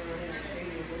sticker on here. Make sure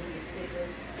you remove your sticker.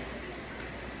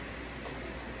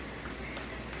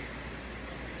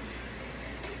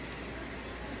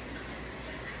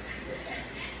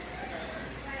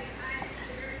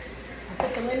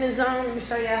 Lemons on. Let me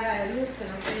show y'all how it looks, and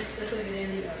I'm finished to put it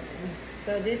in the oven.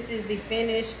 So this is the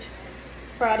finished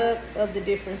product of the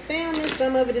different salmon.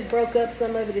 Some of it is broke up,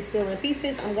 some of it is still in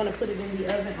pieces. I'm gonna put it in the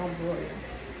oven on broil.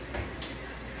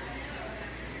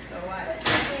 So while it's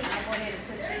cooking, I'll go ahead and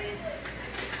put this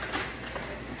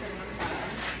on the bottom.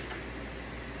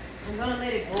 I'm gonna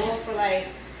let it boil for like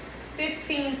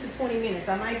 15 to 20 minutes.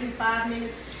 I might do 5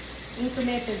 minutes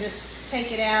increments and just take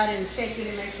it out and check it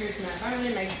and make sure it's not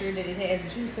burning, make sure that it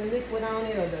has juice and liquid on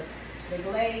it or the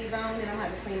glaze on it. I'm gonna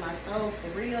have to clean my stove for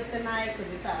real tonight because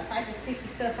it's all type of sticky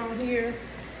stuff on here.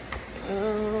 Let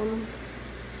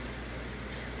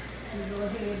me go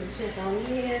ahead and check on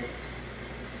this.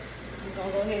 I'm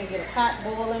gonna go ahead and get a pot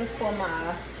boiling for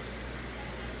my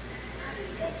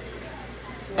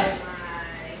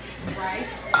rice.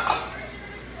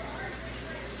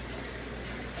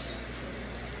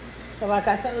 So like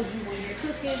I told you, when you're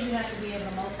cooking, you have to be able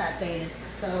to multitask.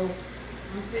 So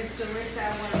I'm fixing to rinse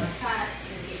out one of my pots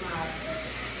and get my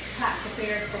pot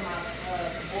prepared for my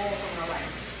boil for my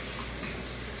rice.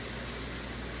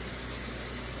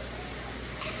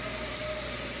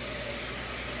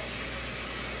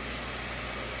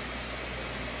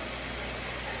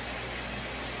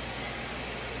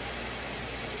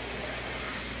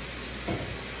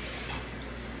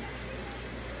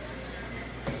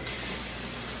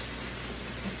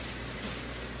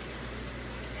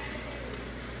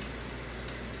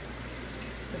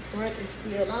 Front is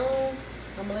still on.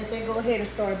 I'm gonna let that go ahead and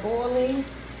start boiling.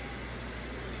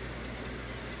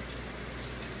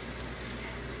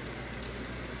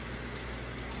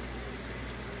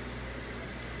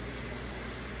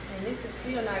 And this is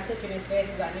still not cooking as fast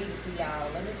as I need it to,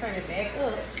 y'all. Let me turn it back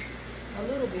up a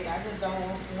little bit. I just don't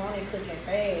want it cooking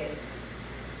fast.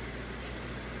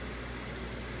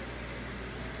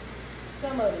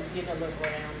 Some of it's getting a little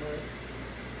brown, but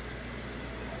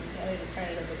I need to turn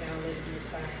it up again and let it do its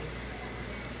thing.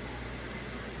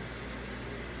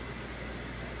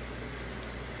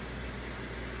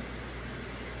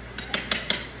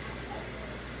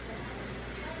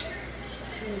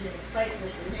 I'm gonna get a plate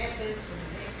with some napkins from the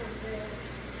back.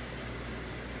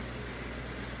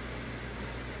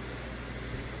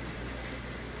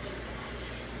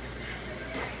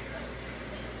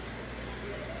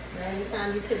 Now, anytime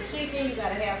you cook chicken, you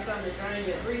gotta have something to drain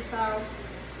your grease off.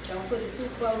 Don't put it too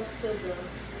close to the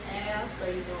half so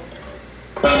you won't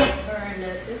burn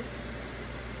nothing.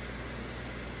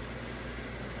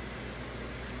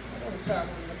 chop on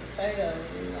the potato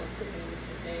and I'm cooking with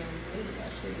the damn meat. I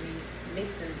should be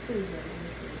mixing the two, but let me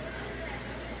see.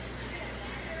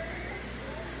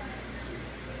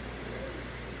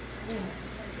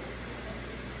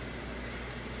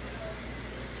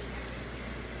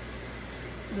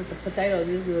 The potatoes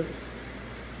is good.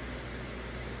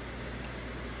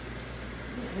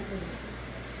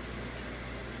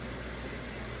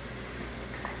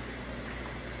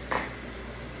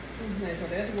 Okay, so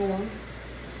that's one.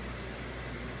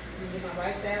 Get my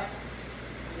rice out.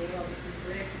 Then I'll get the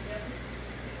bread together.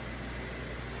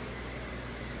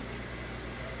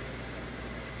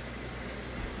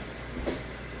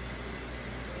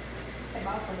 I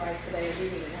bought some rice today and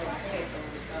didn't even know I had some,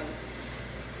 so.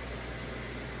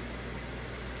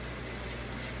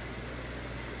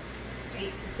 8 to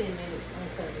 10 minutes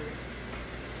uncovered.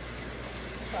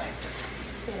 It's like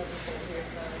 10 of us in here,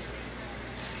 so.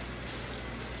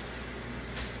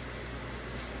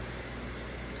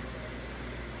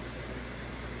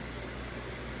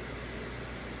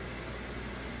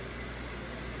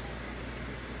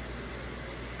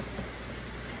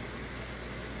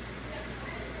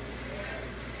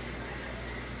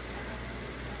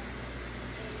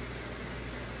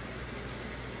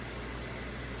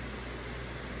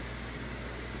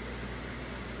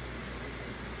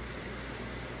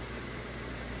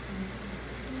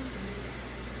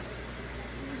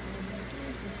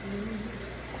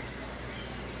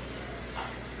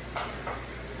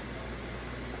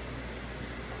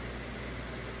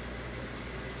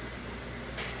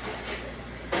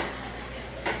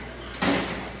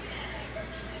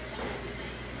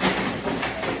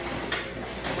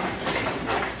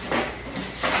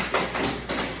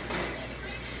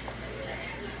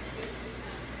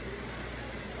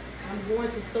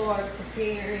 Going to start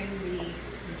preparing the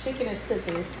chicken is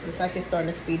cooking. It's like it's starting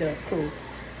to speed up. Cool.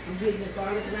 I'm getting the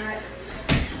garlic knots.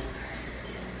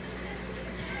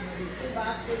 I'm gonna do 2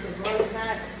 boxes of garlic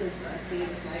knots because I see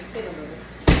it's like 10 of us.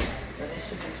 So that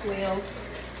should be 12.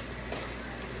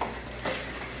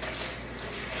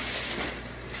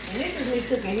 And this is me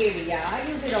cooking heavy, y'all. I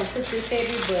usually don't cook this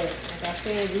heavy, but like I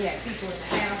said, we have people in the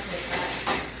house that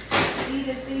like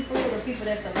eating seafood or people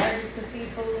that's allergic to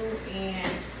seafood,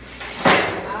 and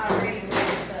I already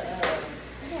wanted to,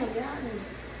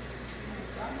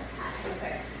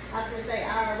 okay. I was gonna say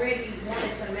I already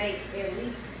wanted to make at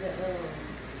least the,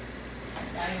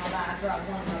 I ain't gonna lie, I dropped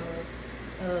one of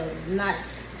the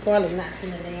knots, garlic knots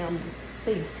in the damn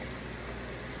sink.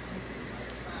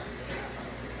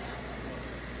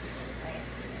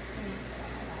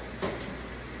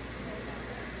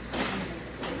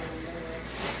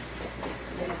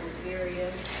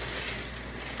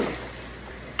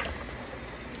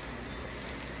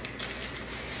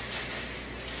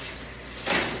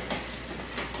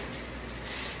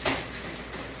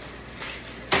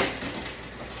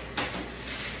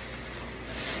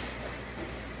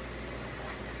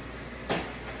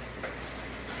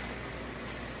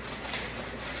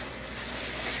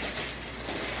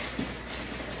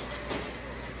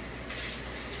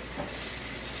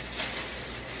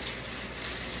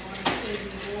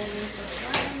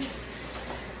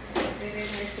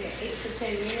 They said 8 to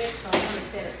 10 minutes, so I'm going to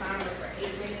set a timer for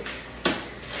 8 minutes.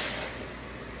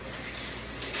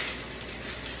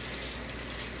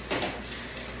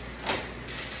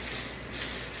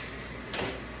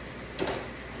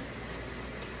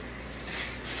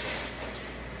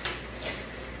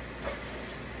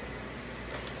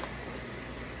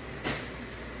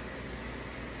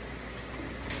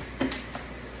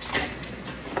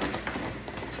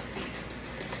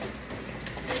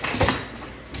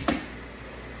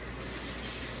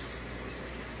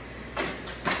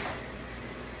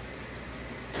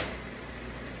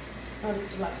 Oh,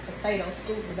 this is like a potato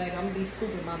scooper, baby. I'm gonna be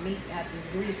scooping my meat out this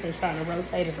grease and trying to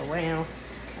rotate it around.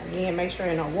 Again, make sure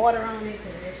there's no water on it,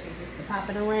 because that shit gets to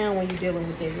popping around when you're dealing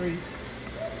with that grease.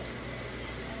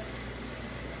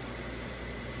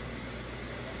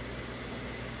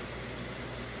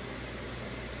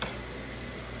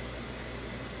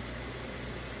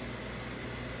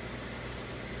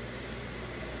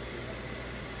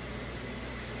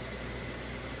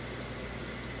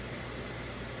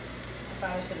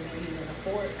 Probably should have been using a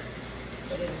fork,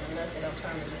 but it was enough that I'm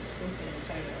trying to just scoop it and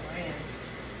turn it around.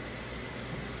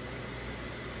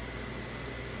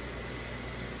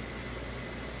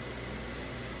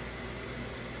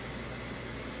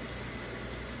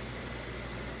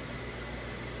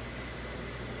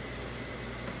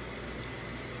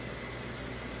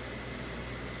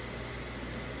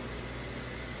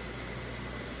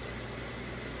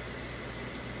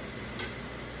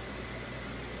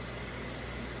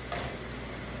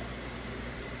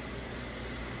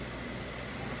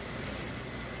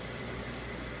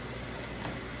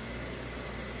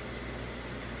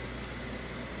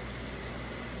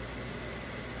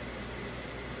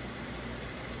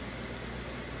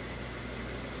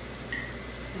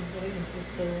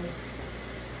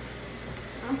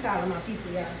 I'm calling my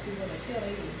people, y'all, see what they tell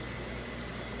they is.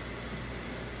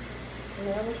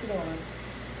 Yeah, what you doing?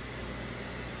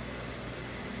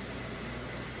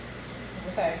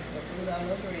 Okay, the food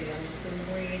almost ready. I'm just putting the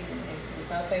bread and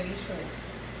saute these shrimps.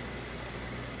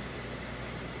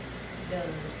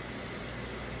 Done.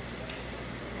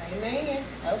 Amen.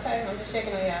 Okay, I'm just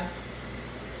checking on y'all.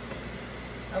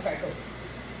 Okay, cool.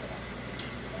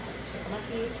 Check on my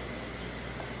kids.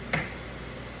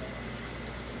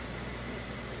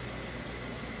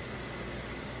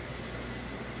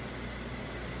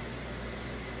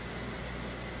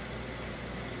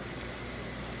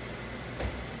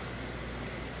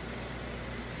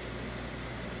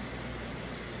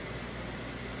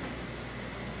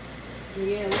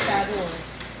 Yeah, what y'all doing?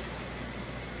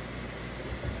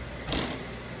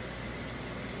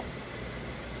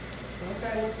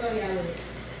 Okay, what's up, y'all?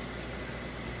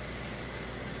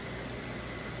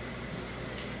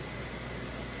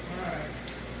 Alright.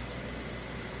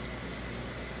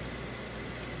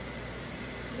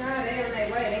 Nah, they on their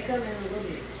way. They coming in a little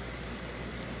bit.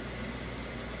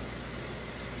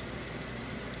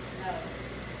 No.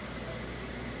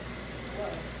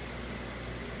 What?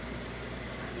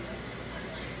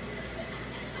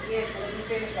 Yes, so let me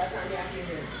finish by the time y'all get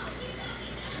here.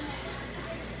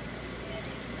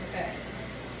 Okay.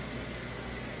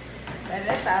 Baby,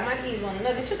 that's all my kids want to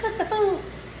know. Did you cook the food?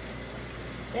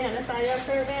 Damn, that's all y'all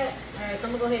served out? Alright, so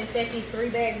I'm going to go ahead and set these 3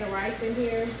 bags of rice in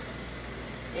here.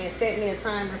 And set me a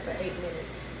timer for 8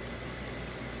 minutes.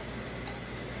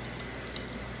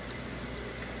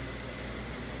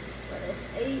 So that's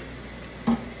 8.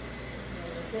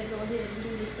 Let's go ahead and do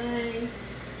this thing.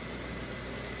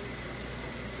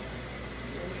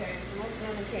 Okay, so what's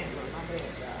on the camera? My bad,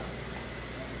 y'all.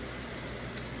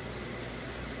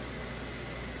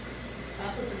 I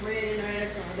put the bread in there.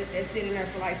 That's gonna let that sit in there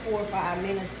for like 4 or 5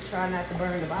 minutes to try not to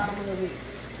burn the bottom of it.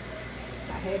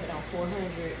 I have it on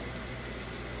 400.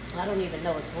 I don't even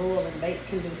know if broil and bake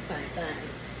can do the same thing.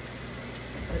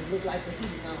 But it looked like the heat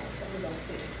is on, so we're gonna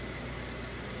see.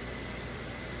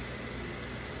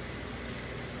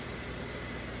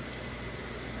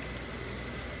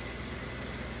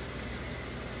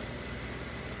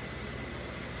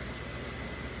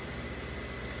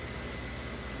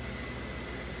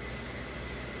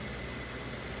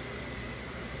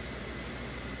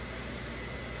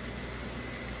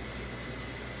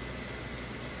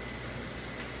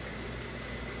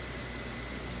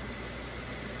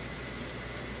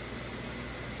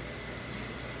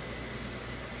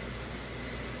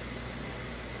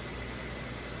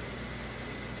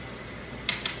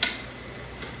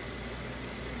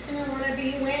 And I want to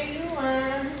be where you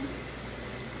are.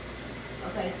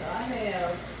 Okay, so I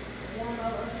have one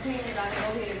other pan that I go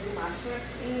ahead and do my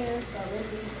shrimps in. So let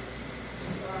me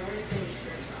start rinsing these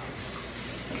shrimps off.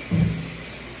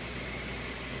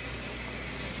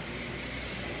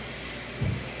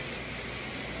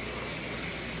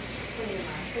 Clean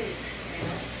my sink.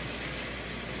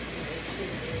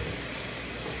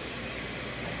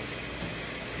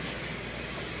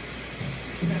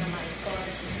 Then I might start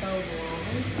the stove on.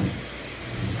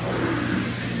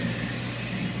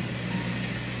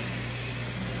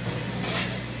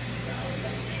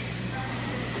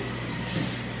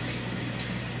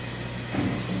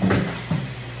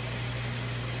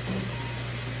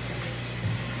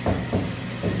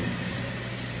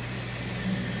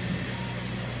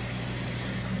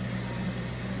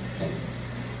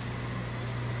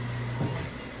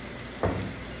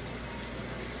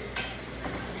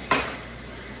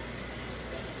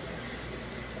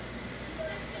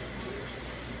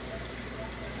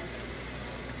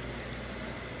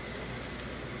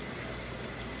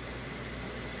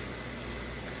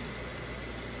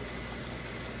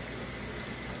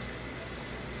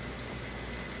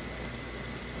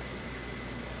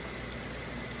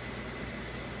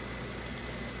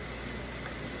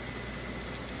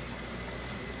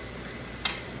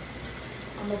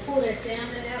 I'm gonna pull that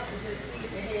salmon out to just see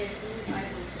if it has any type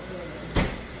of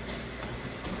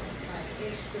like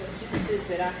extra juices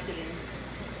that I can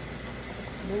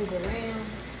move around.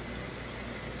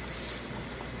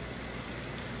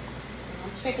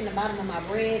 I'm checking the bottom of my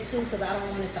bread too because I don't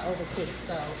want it to overcook.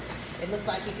 So it looks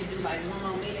like you can do like 1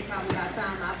 more minute probably by the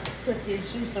time I put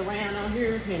this juice around on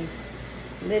here and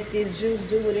let this juice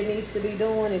do what it needs to be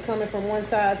doing and coming from one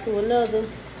side to another.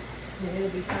 And it'll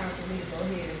be time for me to go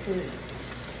ahead and put it.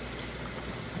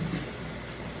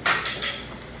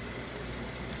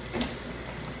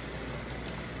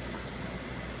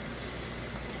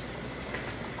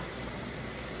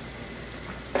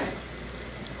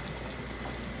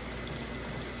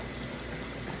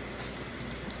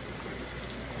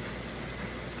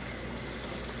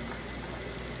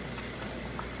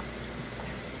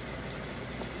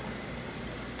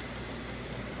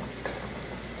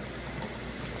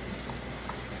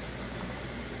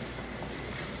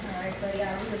 So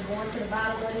yeah, I'm just going to the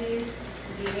bottom of this.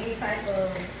 Get any type of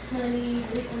honey,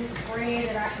 liquid spread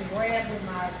that I can grab with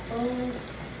my spoon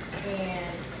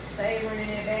and savoring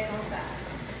it back on top.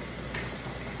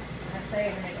 Not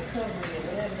savoring it, but covering it,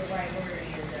 whatever the right word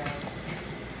is, though.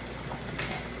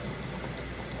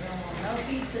 You don't want no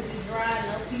piece to be dry,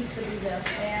 no piece to be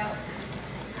left out.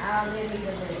 I'll let me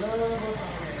the love up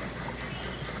on it.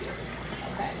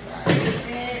 Okay, so I did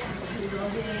that. I'm going to go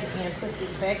ahead and put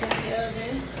this back in the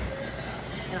oven.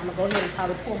 And I'm going to go ahead and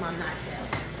probably pull my knots out.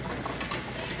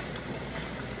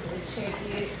 Let me check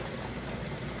it.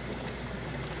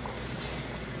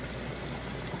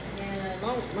 And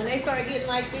when they start getting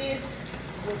like this,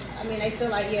 which, I mean, they feel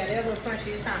like, yeah, they're a little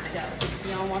crunchy, it's time to go.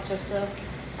 You don't want your stuff,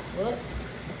 look,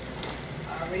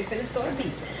 already finna start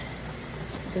beeping.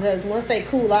 Because once they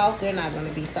cool off, they're not going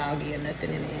to be soggy or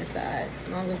nothing in the inside.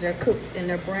 As long as they're cooked and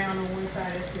they're brown on one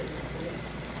side, it's good.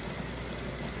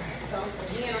 So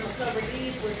again, I'm going to cover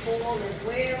these with foil as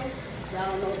well. I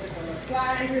don't know if it's going to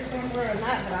fly in here somewhere or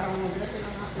not, but I don't want nothing on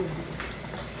my food.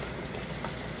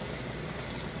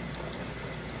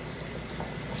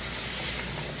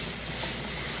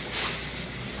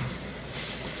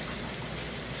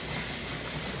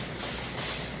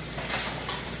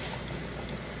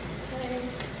 Okay,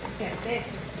 so got that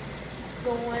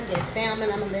going. That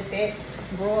salmon, I'm going to let that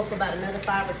broil for about another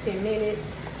 5 or 10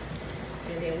 minutes.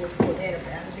 And then we'll pull that up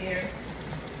out of there.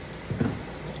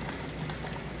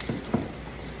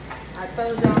 I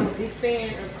told y'all I'm a big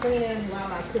fan of cleaning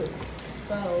while I cook.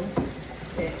 So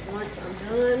that once I'm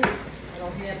done, I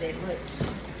don't have that much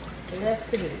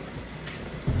left to do.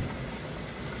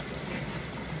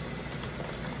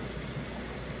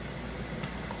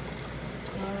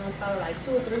 Probably like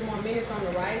 2 or 3 more minutes on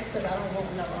the rice because I don't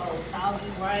want no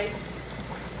soggy rice.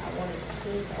 I want it to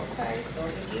cook. Okay,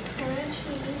 starting to get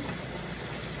crunchy.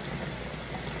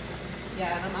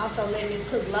 Yeah, and I'm also letting this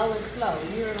cook low and slow.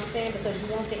 You know what I'm saying? Because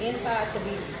you want the inside to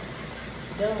be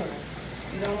done.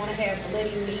 You don't want to have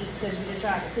bloody meat because you just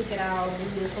try to cook it all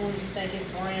good as soon as you think it's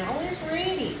brown. Oh, it's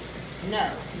ready. No,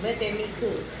 let that meat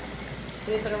cook.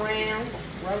 Flip it around,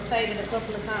 rotate it a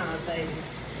couple of times, baby.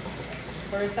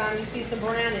 First time you see some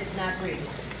brown, it's not ready.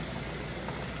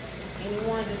 Any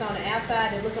ones that's on the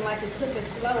outside that looking like it's cooking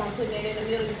slow, I'm putting it in the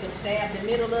middle. You can stab the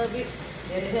middle of it.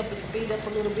 That'll help it speed up a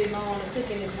little bit more on the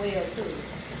cooking as well too.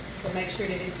 So make sure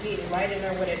that it's getting right in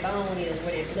there where that bone is,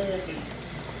 where that blood is.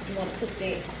 You want to cook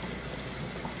that.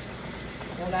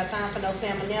 Don't got time for no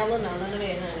salmonella, no none of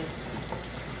that, honey.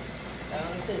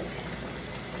 Don't cook.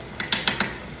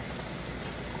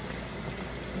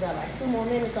 Got like 2 more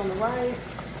minutes on the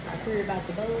rice. I hear about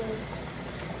the buzz.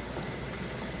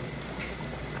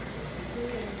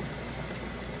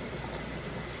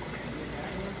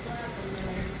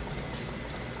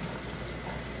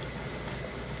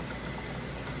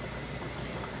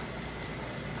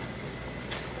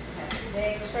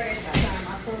 Bag of trash by the time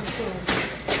my son comes.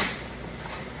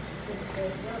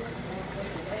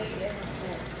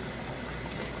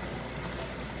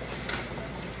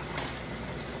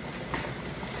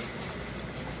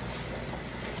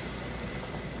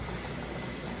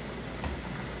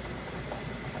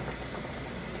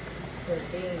 Put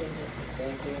it in just a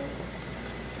second.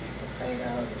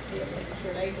 Potatoes, yeah, making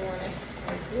sure they doing it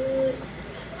good.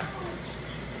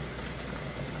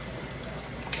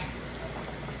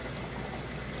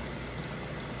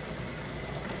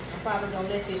 Probably gonna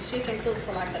let this chicken cook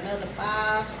for like another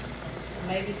 5,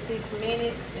 maybe 6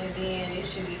 minutes, and then it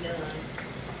should be done.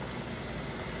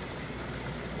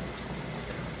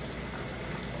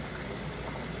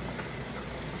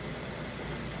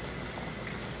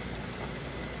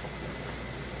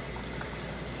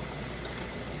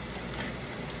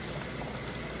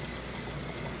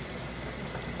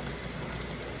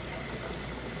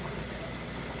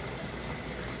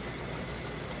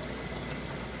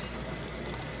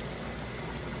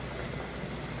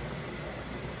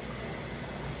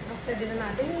 I said, didn't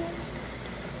I do it?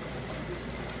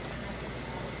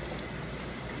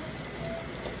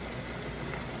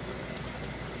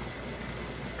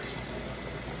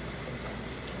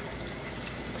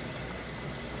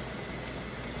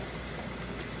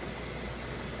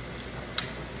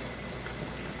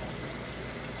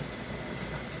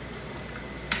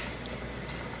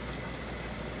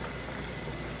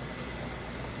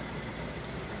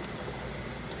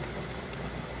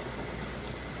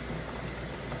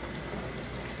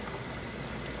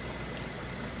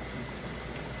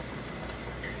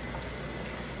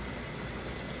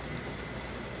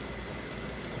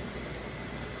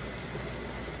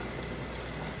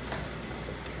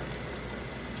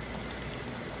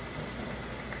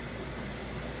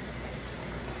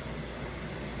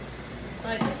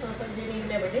 Like this motherfucker didn't even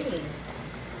never did.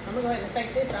 I'm gonna go ahead and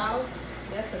take this off.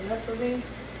 That's enough for me.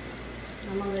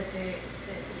 I'm gonna let that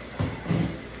set to the side.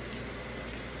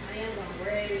 I am gonna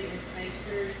braid and make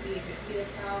sure, see if it feels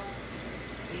soft.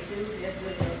 It do, that's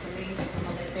good enough for me. I'm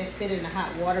gonna let that sit in the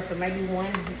hot water for maybe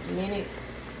 1 minute,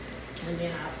 and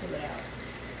then I'll pull it out.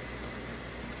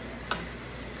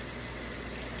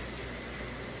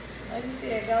 Like you see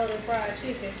that golden fried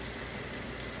chicken.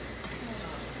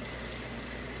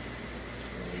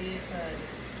 It is, honey.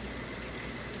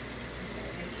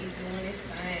 They keep doing this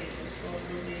thing just for a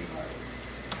little bit more.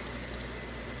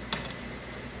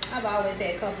 I've always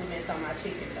had compliments on my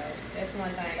chicken though. That's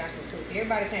one thing I can cook.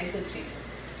 Everybody can't cook chicken.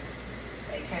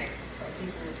 They can't. Some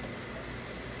people,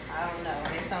 I don't know.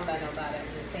 I ain't talking about nobody.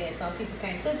 I'm just saying some people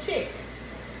can't cook chicken.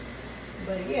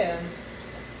 But yeah,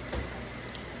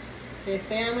 this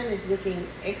salmon is looking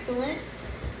excellent.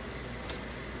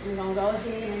 I'm gonna go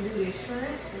ahead and do this shrimp,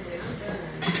 and then I'm done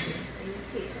in this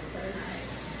kitchen for the night.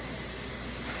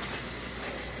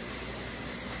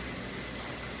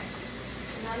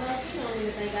 And I love you don't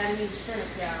even think I need shrimp,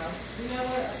 y'all. You know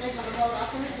what? I think I'm gonna hold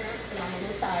off on the shrimp because I'm a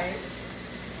little tired.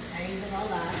 I ain't even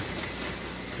gonna lie.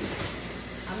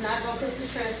 I'm not gonna cook the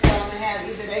shrimp, so I'm gonna have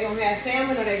either they gonna have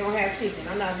salmon or they gonna have chicken.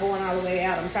 I'm not going all the way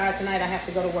out. I'm tired tonight. I have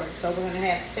to go to work, so we're gonna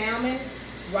have salmon,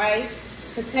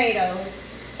 rice, potatoes,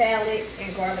 salad,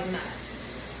 and garlic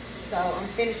knots. So I'm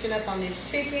finishing up on this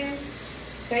chicken.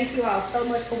 Thank you all so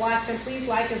much for watching. Please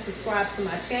like and subscribe to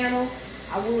my channel.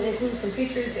 I will include some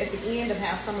pictures at the end of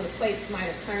how some of the plates might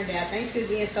have turned out. Thank you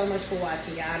again so much for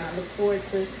watching, y'all, and I look forward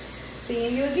to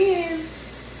seeing you again.